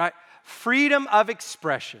 right? Freedom of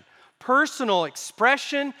expression, personal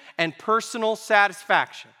expression and personal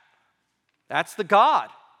satisfaction. That's the God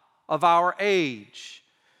of our age.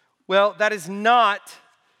 Well, that is not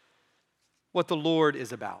what the Lord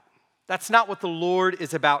is about. That's not what the Lord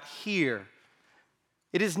is about here.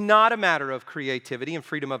 It is not a matter of creativity and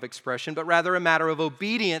freedom of expression, but rather a matter of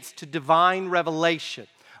obedience to divine revelation.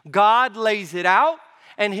 God lays it out,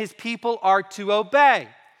 and his people are to obey.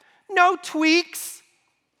 No tweaks.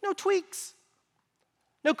 No tweaks.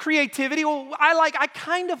 No creativity. Well, I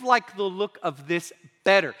kind of like the look of this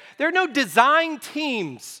better. There are no design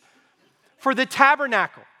teams for the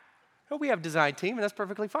tabernacle. Oh, we have a design team, and that's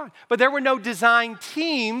perfectly fine. But there were no design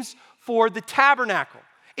teams for the tabernacle.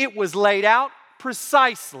 It was laid out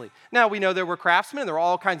precisely. Now, we know there were craftsmen, there were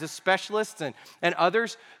all kinds of specialists and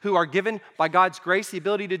others who are given by God's grace the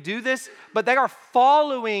ability to do this, but they are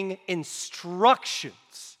following instructions,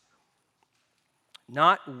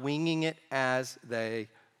 not winging it as they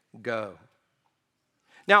go.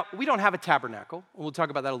 Now, we don't have a tabernacle. We'll talk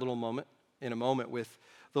about that in a moment with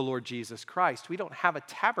the Lord Jesus Christ. We don't have a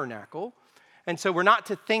tabernacle. And so we're not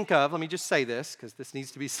to think of, let me just say this, because this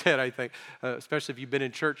needs to be said, I think, especially if you've been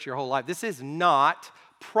in church your whole life. This is not,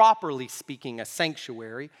 properly speaking, a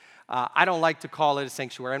sanctuary. I don't like to call it a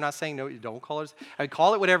sanctuary. I'm not saying no, you don't call it.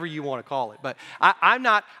 Call it whatever you want to call it. But I'm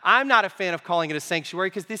not a fan of calling it a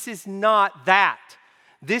sanctuary because this is not that.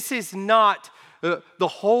 This is not the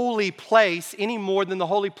holy place any more than the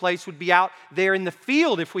holy place would be out there in the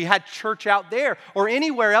field if we had church out there or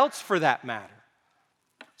anywhere else for that matter.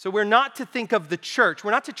 So we're not to think of the church. We're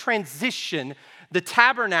not to transition the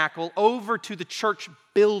tabernacle over to the church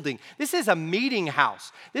building. This is a meeting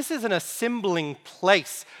house. This is an assembling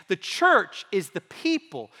place. The church is the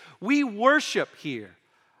people. We worship here.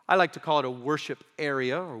 I like to call it a worship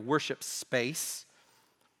area or worship space.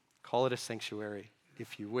 Call it a sanctuary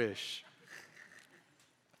if you wish.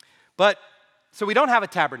 So we don't have a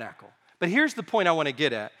tabernacle. But here's the point I want to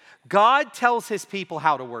get at. God tells his people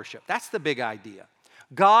how to worship. That's the big idea.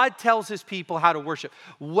 God tells his people how to worship.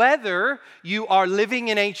 Whether you are living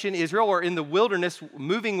in ancient Israel or in the wilderness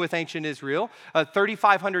moving with ancient Israel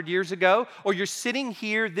 3,500 years ago, or you're sitting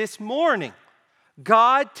here this morning,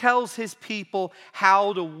 God tells his people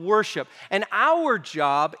how to worship. And our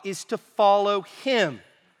job is to follow him.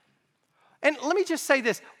 And let me just say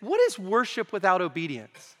this. What is worship without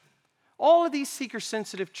obedience? All of these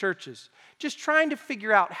seeker-sensitive churches just trying to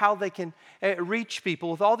figure out how they can reach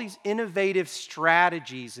people with all these innovative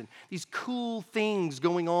strategies and these cool things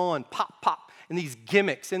going on, pop, and these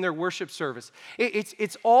gimmicks in their worship service.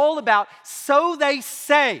 It's all about, so they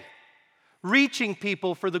say, reaching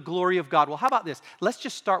people for the glory of God. Well, how about this? Let's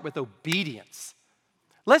just start with obedience.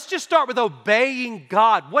 Let's just start with obeying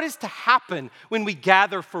God. What is to happen when we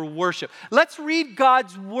gather for worship? Let's read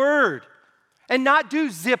God's word. And not do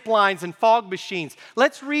zip lines and fog machines.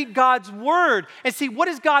 Let's read God's word and see, what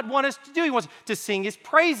does God want us to do? He wants to sing his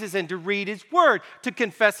praises and to read his word, to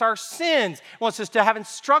confess our sins. He wants us to have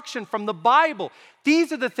instruction from the Bible.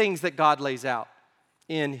 These are the things that God lays out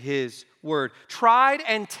in his word. Tried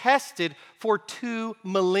and tested for 2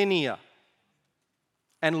 millennia.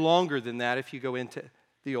 And longer than that if you go into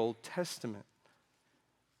the Old Testament.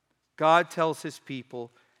 God tells his people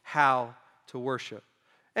how to worship.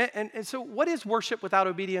 And so what is worship without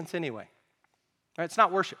obedience anyway? Right, it's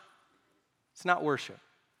not worship. It's not worship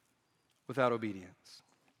without obedience.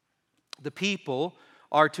 The people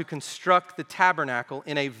are to construct the tabernacle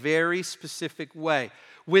in a very specific way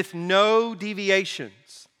with no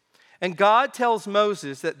deviations. And God tells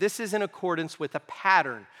Moses that this is in accordance with a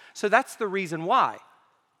pattern. So that's the reason why.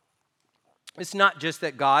 It's not just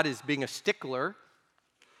that God is being a stickler.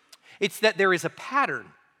 It's that there is a pattern.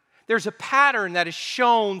 There's a pattern that is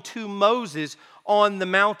shown to Moses on the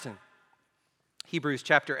mountain. Hebrews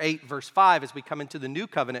chapter 8, verse 5, as we come into the new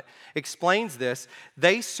covenant, explains this.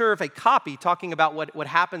 They serve a copy, talking about what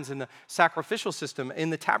happens in the sacrificial system,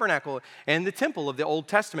 in the tabernacle and the temple of the Old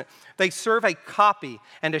Testament. They serve a copy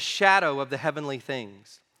and a shadow of the heavenly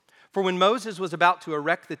things. For when Moses was about to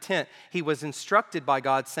erect the tent, he was instructed by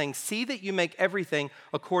God, saying, "See that you make everything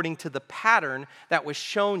according to the pattern that was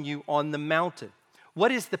shown you on the mountain."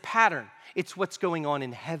 What is the pattern? It's what's going on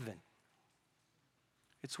in heaven.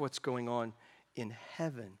 It's what's going on in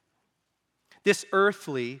heaven. This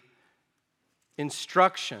earthly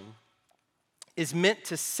instruction is meant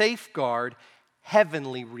to safeguard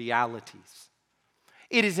heavenly realities.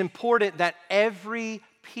 It is important that every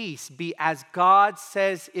piece be as God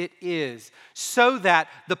says it is, so that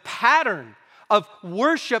the pattern of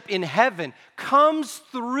worship in heaven comes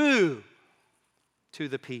through to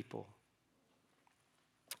the people.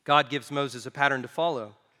 God gives Moses a pattern to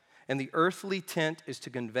follow, and the earthly tent is to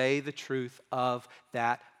convey the truth of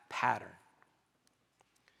that pattern.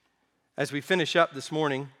 As we finish up this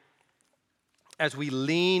morning, as we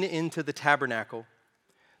lean into the tabernacle,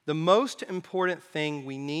 the most important thing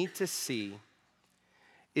we need to see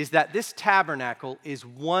is that this tabernacle is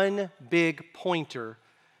one big pointer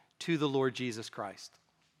to the Lord Jesus Christ.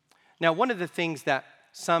 Now, one of the things that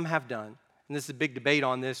some have done, and this is a big debate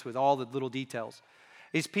on this with all the little details,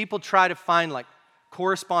 is people try to find,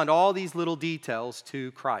 correspond all these little details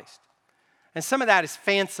to Christ. And some of that is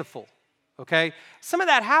fanciful, okay? Some of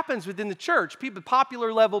that happens within the church.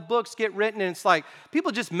 Popular level books get written, and it's like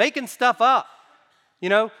people just making stuff up.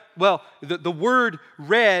 Well, the word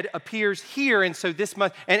red appears here, and so this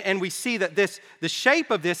must, and we see that the shape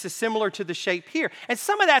of this is similar to the shape here. And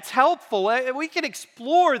some of that's helpful. We can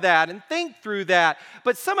explore that and think through that,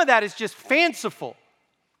 but some of that is just fanciful.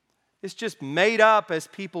 It's just made up as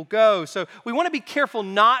people go. So we want to be careful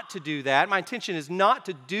not to do that. My intention is not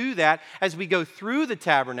to do that as we go through the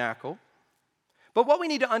tabernacle. But what we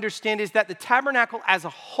need to understand is that the tabernacle as a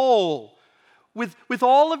whole, with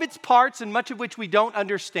all of its parts and much of which we don't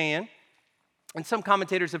understand, and some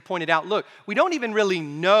commentators have pointed out, look, we don't even really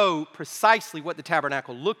know precisely what the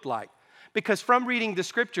tabernacle looked like. Because from reading the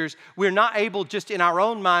scriptures, we're not able just in our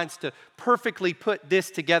own minds to perfectly put this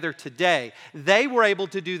together today. They were able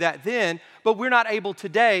to do that then, but we're not able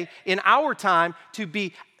today in our time to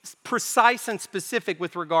be precise and specific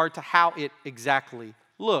with regard to how it exactly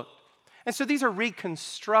looked. And so these are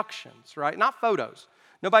reconstructions, right? Not photos.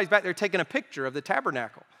 Nobody's back there taking a picture of the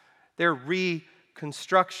tabernacle. They're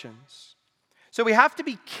reconstructions. So we have to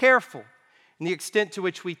be careful in the extent to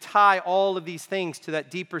which we tie all of these things to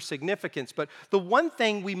that deeper significance. But the one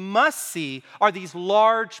thing we must see are these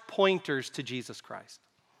large pointers to Jesus Christ.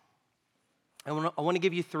 I want to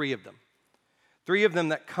give you three of them. Three of them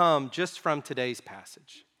that come just from today's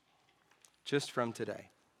passage. Just from today.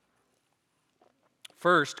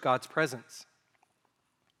 First, God's presence.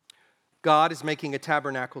 God is making a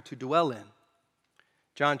tabernacle to dwell in.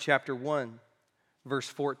 John chapter 1. Verse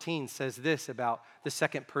 14 says this about the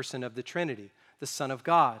second person of the Trinity, the Son of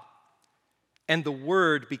God. And the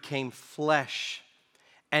Word became flesh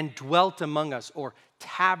and dwelt among us, or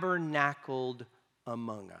tabernacled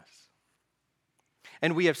among us.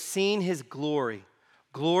 And we have seen his glory,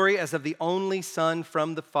 glory as of the only Son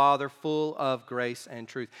from the Father, full of grace and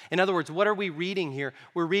truth. In other words, what are we reading here?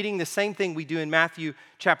 We're reading the same thing we do in Matthew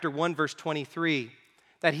chapter 1, verse 23,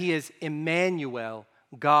 that he is Emmanuel,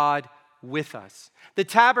 God with us. The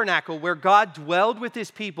tabernacle, where God dwelled with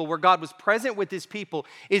his people, where God was present with his people,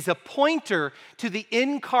 is a pointer to the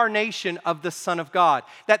incarnation of the Son of God.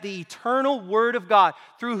 That the eternal Word of God,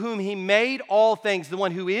 through whom he made all things, the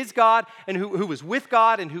one who is God and who was with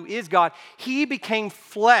God and who is God, he became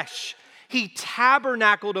flesh. He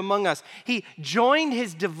tabernacled among us. He joined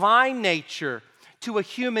his divine nature to a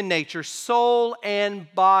human nature, soul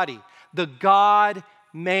and body. The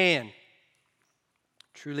God-man.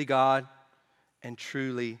 Truly God and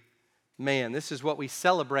truly man. This is what we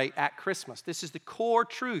celebrate at Christmas. This is the core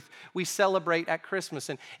truth we celebrate at Christmas.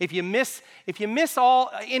 And if you miss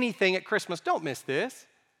anything at Christmas, don't miss this.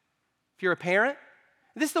 If you're a parent,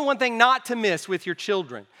 this is the one thing not to miss with your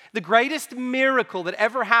children. The greatest miracle that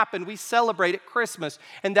ever happened, we celebrate at Christmas,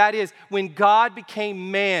 and that is when God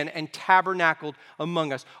became man and tabernacled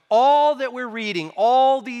among us. All that we're reading,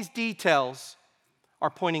 all these details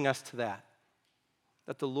are pointing us to that.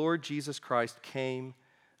 That the Lord Jesus Christ came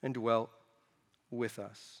and dwelt with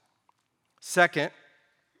us. Second,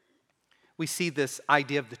 we see this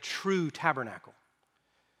idea of the true tabernacle.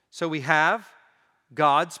 So we have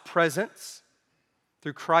God's presence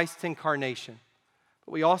through Christ's incarnation,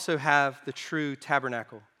 but we also have the true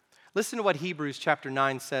tabernacle. Listen to what Hebrews chapter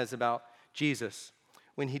 9 says about Jesus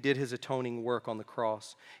when he did his atoning work on the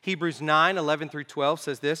cross. Hebrews 9, 11 through 12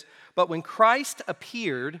 says this, "But when Christ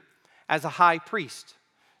appeared as a high priest,"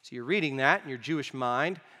 so you're reading that in your Jewish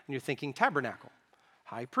mind, and you're thinking tabernacle,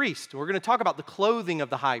 high priest. We're going to talk about the clothing of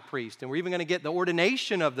the high priest, and we're even going to get the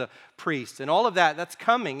ordination of the priest, and all of that, that's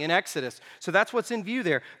coming in Exodus. So that's what's in view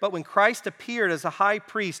there. But when Christ appeared as a high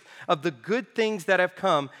priest of the good things that have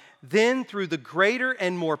come, then through the greater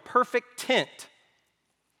and more perfect tent,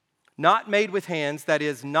 not made with hands, that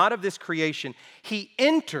is, not of this creation, he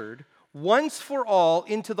entered once for all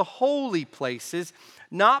into the holy places,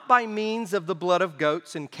 not by means of the blood of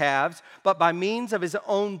goats and calves, but by means of his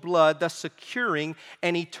own blood, thus securing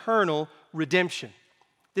an eternal redemption.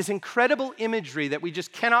 This incredible imagery that we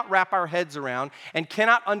just cannot wrap our heads around and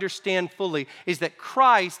cannot understand fully is that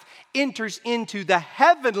Christ enters into the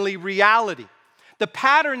heavenly reality. The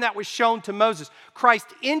pattern that was shown to Moses, Christ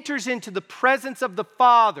enters into the presence of the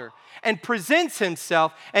Father and presents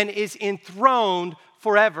himself and is enthroned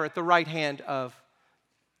forever at the right hand of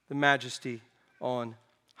the majesty on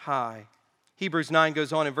high. Hebrews 9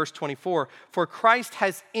 goes on in verse 24, "For Christ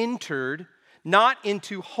has entered not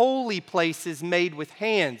into holy places made with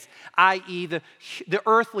hands, i.e. the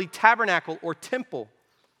earthly tabernacle or temple,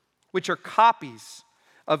 which are copies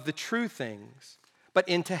of the true things, but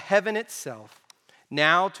into heaven itself,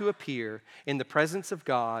 now to appear in the presence of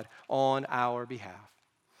God on our behalf."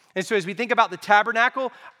 And so as we think about the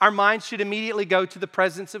tabernacle, our minds should immediately go to the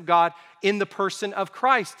presence of God in the person of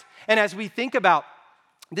Christ. And as we think about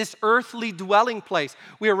this earthly dwelling place,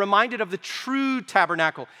 we are reminded of the true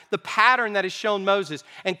tabernacle, the pattern that has shown Moses.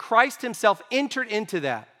 And Christ himself entered into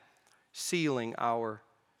that, sealing our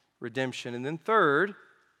redemption. And then third,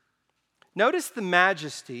 notice the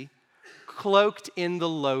majesty cloaked in the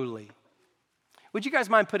lowly. Would you guys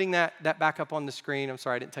mind putting that back up on the screen? I'm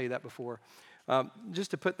sorry, I didn't tell you that before.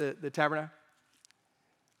 Just to put the tabernacle.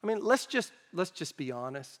 I mean, let's just be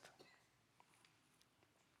honest.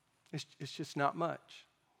 It's just not much.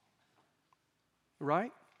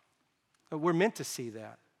 Right? We're meant to see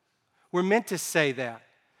that. We're meant to say that.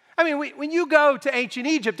 I mean, when you go to ancient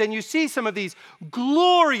Egypt and you see some of these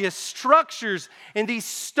glorious structures and these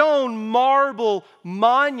stone marble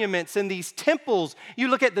monuments and these temples, you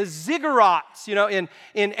look at the ziggurats,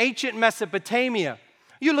 in ancient Mesopotamia.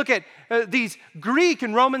 You look at these Greek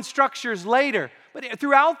and Roman structures later. But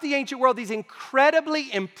throughout the ancient world, these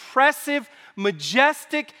incredibly impressive,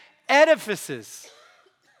 majestic edifices.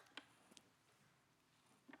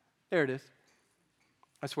 There it is.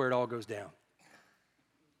 That's where it all goes down.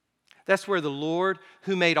 That's where the Lord,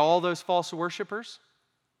 who made all those false worshipers,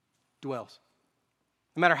 dwells.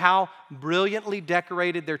 No matter how brilliantly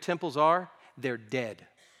decorated their temples are, they're dead,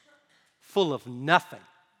 full of nothing.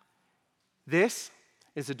 This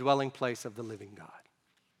is a dwelling place of the living God.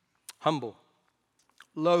 Humble,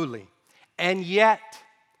 lowly, and yet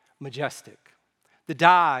majestic. The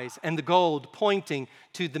dyes and the gold pointing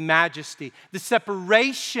to the majesty. The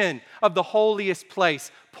separation of the holiest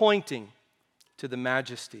place pointing to the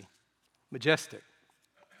majesty. Majestic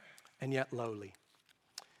and yet lowly.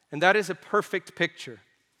 And that is a perfect picture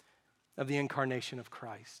of the incarnation of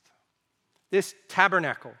Christ. This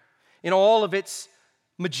tabernacle, in all of its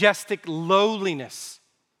majestic lowliness,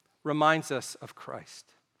 reminds us of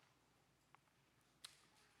Christ.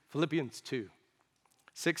 Philippians 2,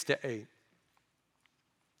 6-8.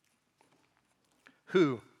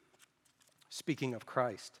 Who, speaking of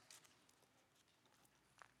Christ,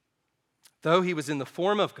 though he was in the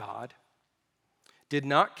form of God, did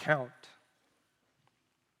not count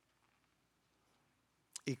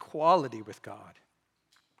equality with God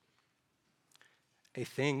a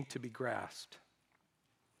thing to be grasped,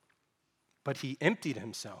 but he emptied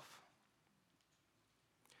himself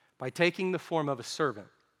by taking the form of a servant,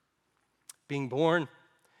 being born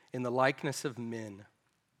in the likeness of men.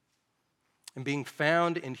 And being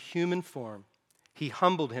found in human form, he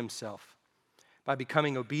humbled himself by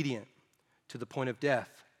becoming obedient to the point of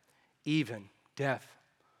death, even death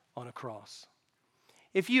on a cross.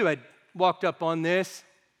 If you had walked up on this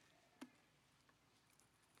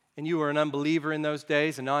and you were an unbeliever in those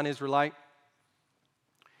days, a non-Israelite,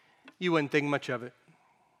 you wouldn't think much of it.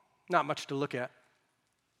 Not much to look at.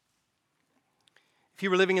 If you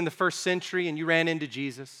were living in the first century and you ran into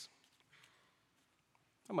Jesus,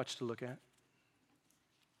 not much to look at.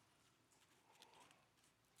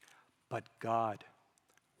 But God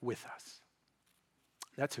with us.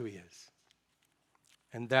 That's who he is.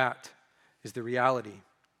 And that is the reality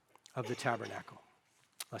of the tabernacle.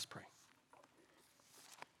 Let's pray.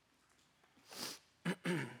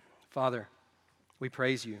 Father, we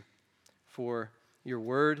praise you for your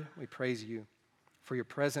word. We praise you for your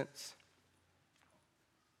presence.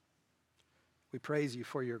 We praise you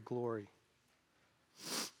for your glory.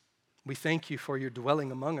 We thank you for your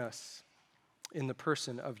dwelling among us in the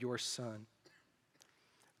person of your Son.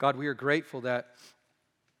 God, we are grateful that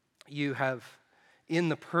you have, in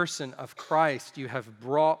the person of Christ, you have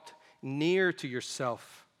brought near to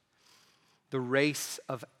yourself the race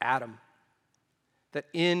of Adam. That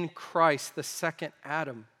in Christ, the second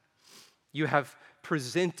Adam, you have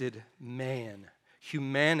presented man,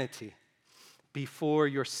 humanity, before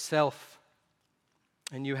yourself.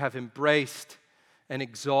 And you have embraced and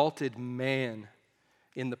exalted man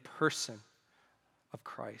in the person of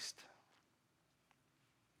Christ.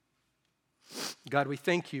 God, we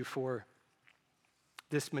thank you for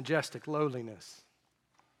this majestic lowliness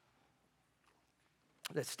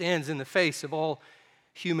that stands in the face of all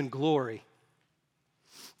human glory,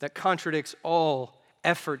 that contradicts all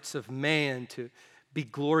efforts of man to be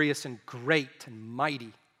glorious and great and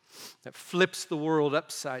mighty, that flips the world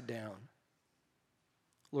upside down.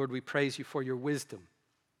 Lord, we praise you for your wisdom.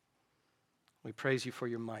 We praise you for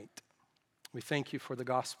your might. We thank you for the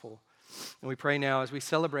gospel. And we pray now as we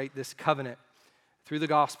celebrate this covenant through the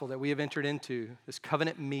gospel that we have entered into, this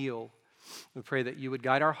covenant meal, we pray that you would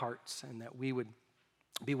guide our hearts and that we would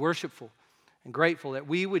be worshipful and grateful, that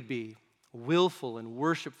we would be willful and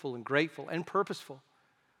worshipful and grateful and purposeful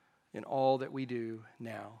in all that we do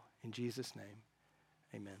now. In Jesus' name,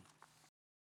 amen.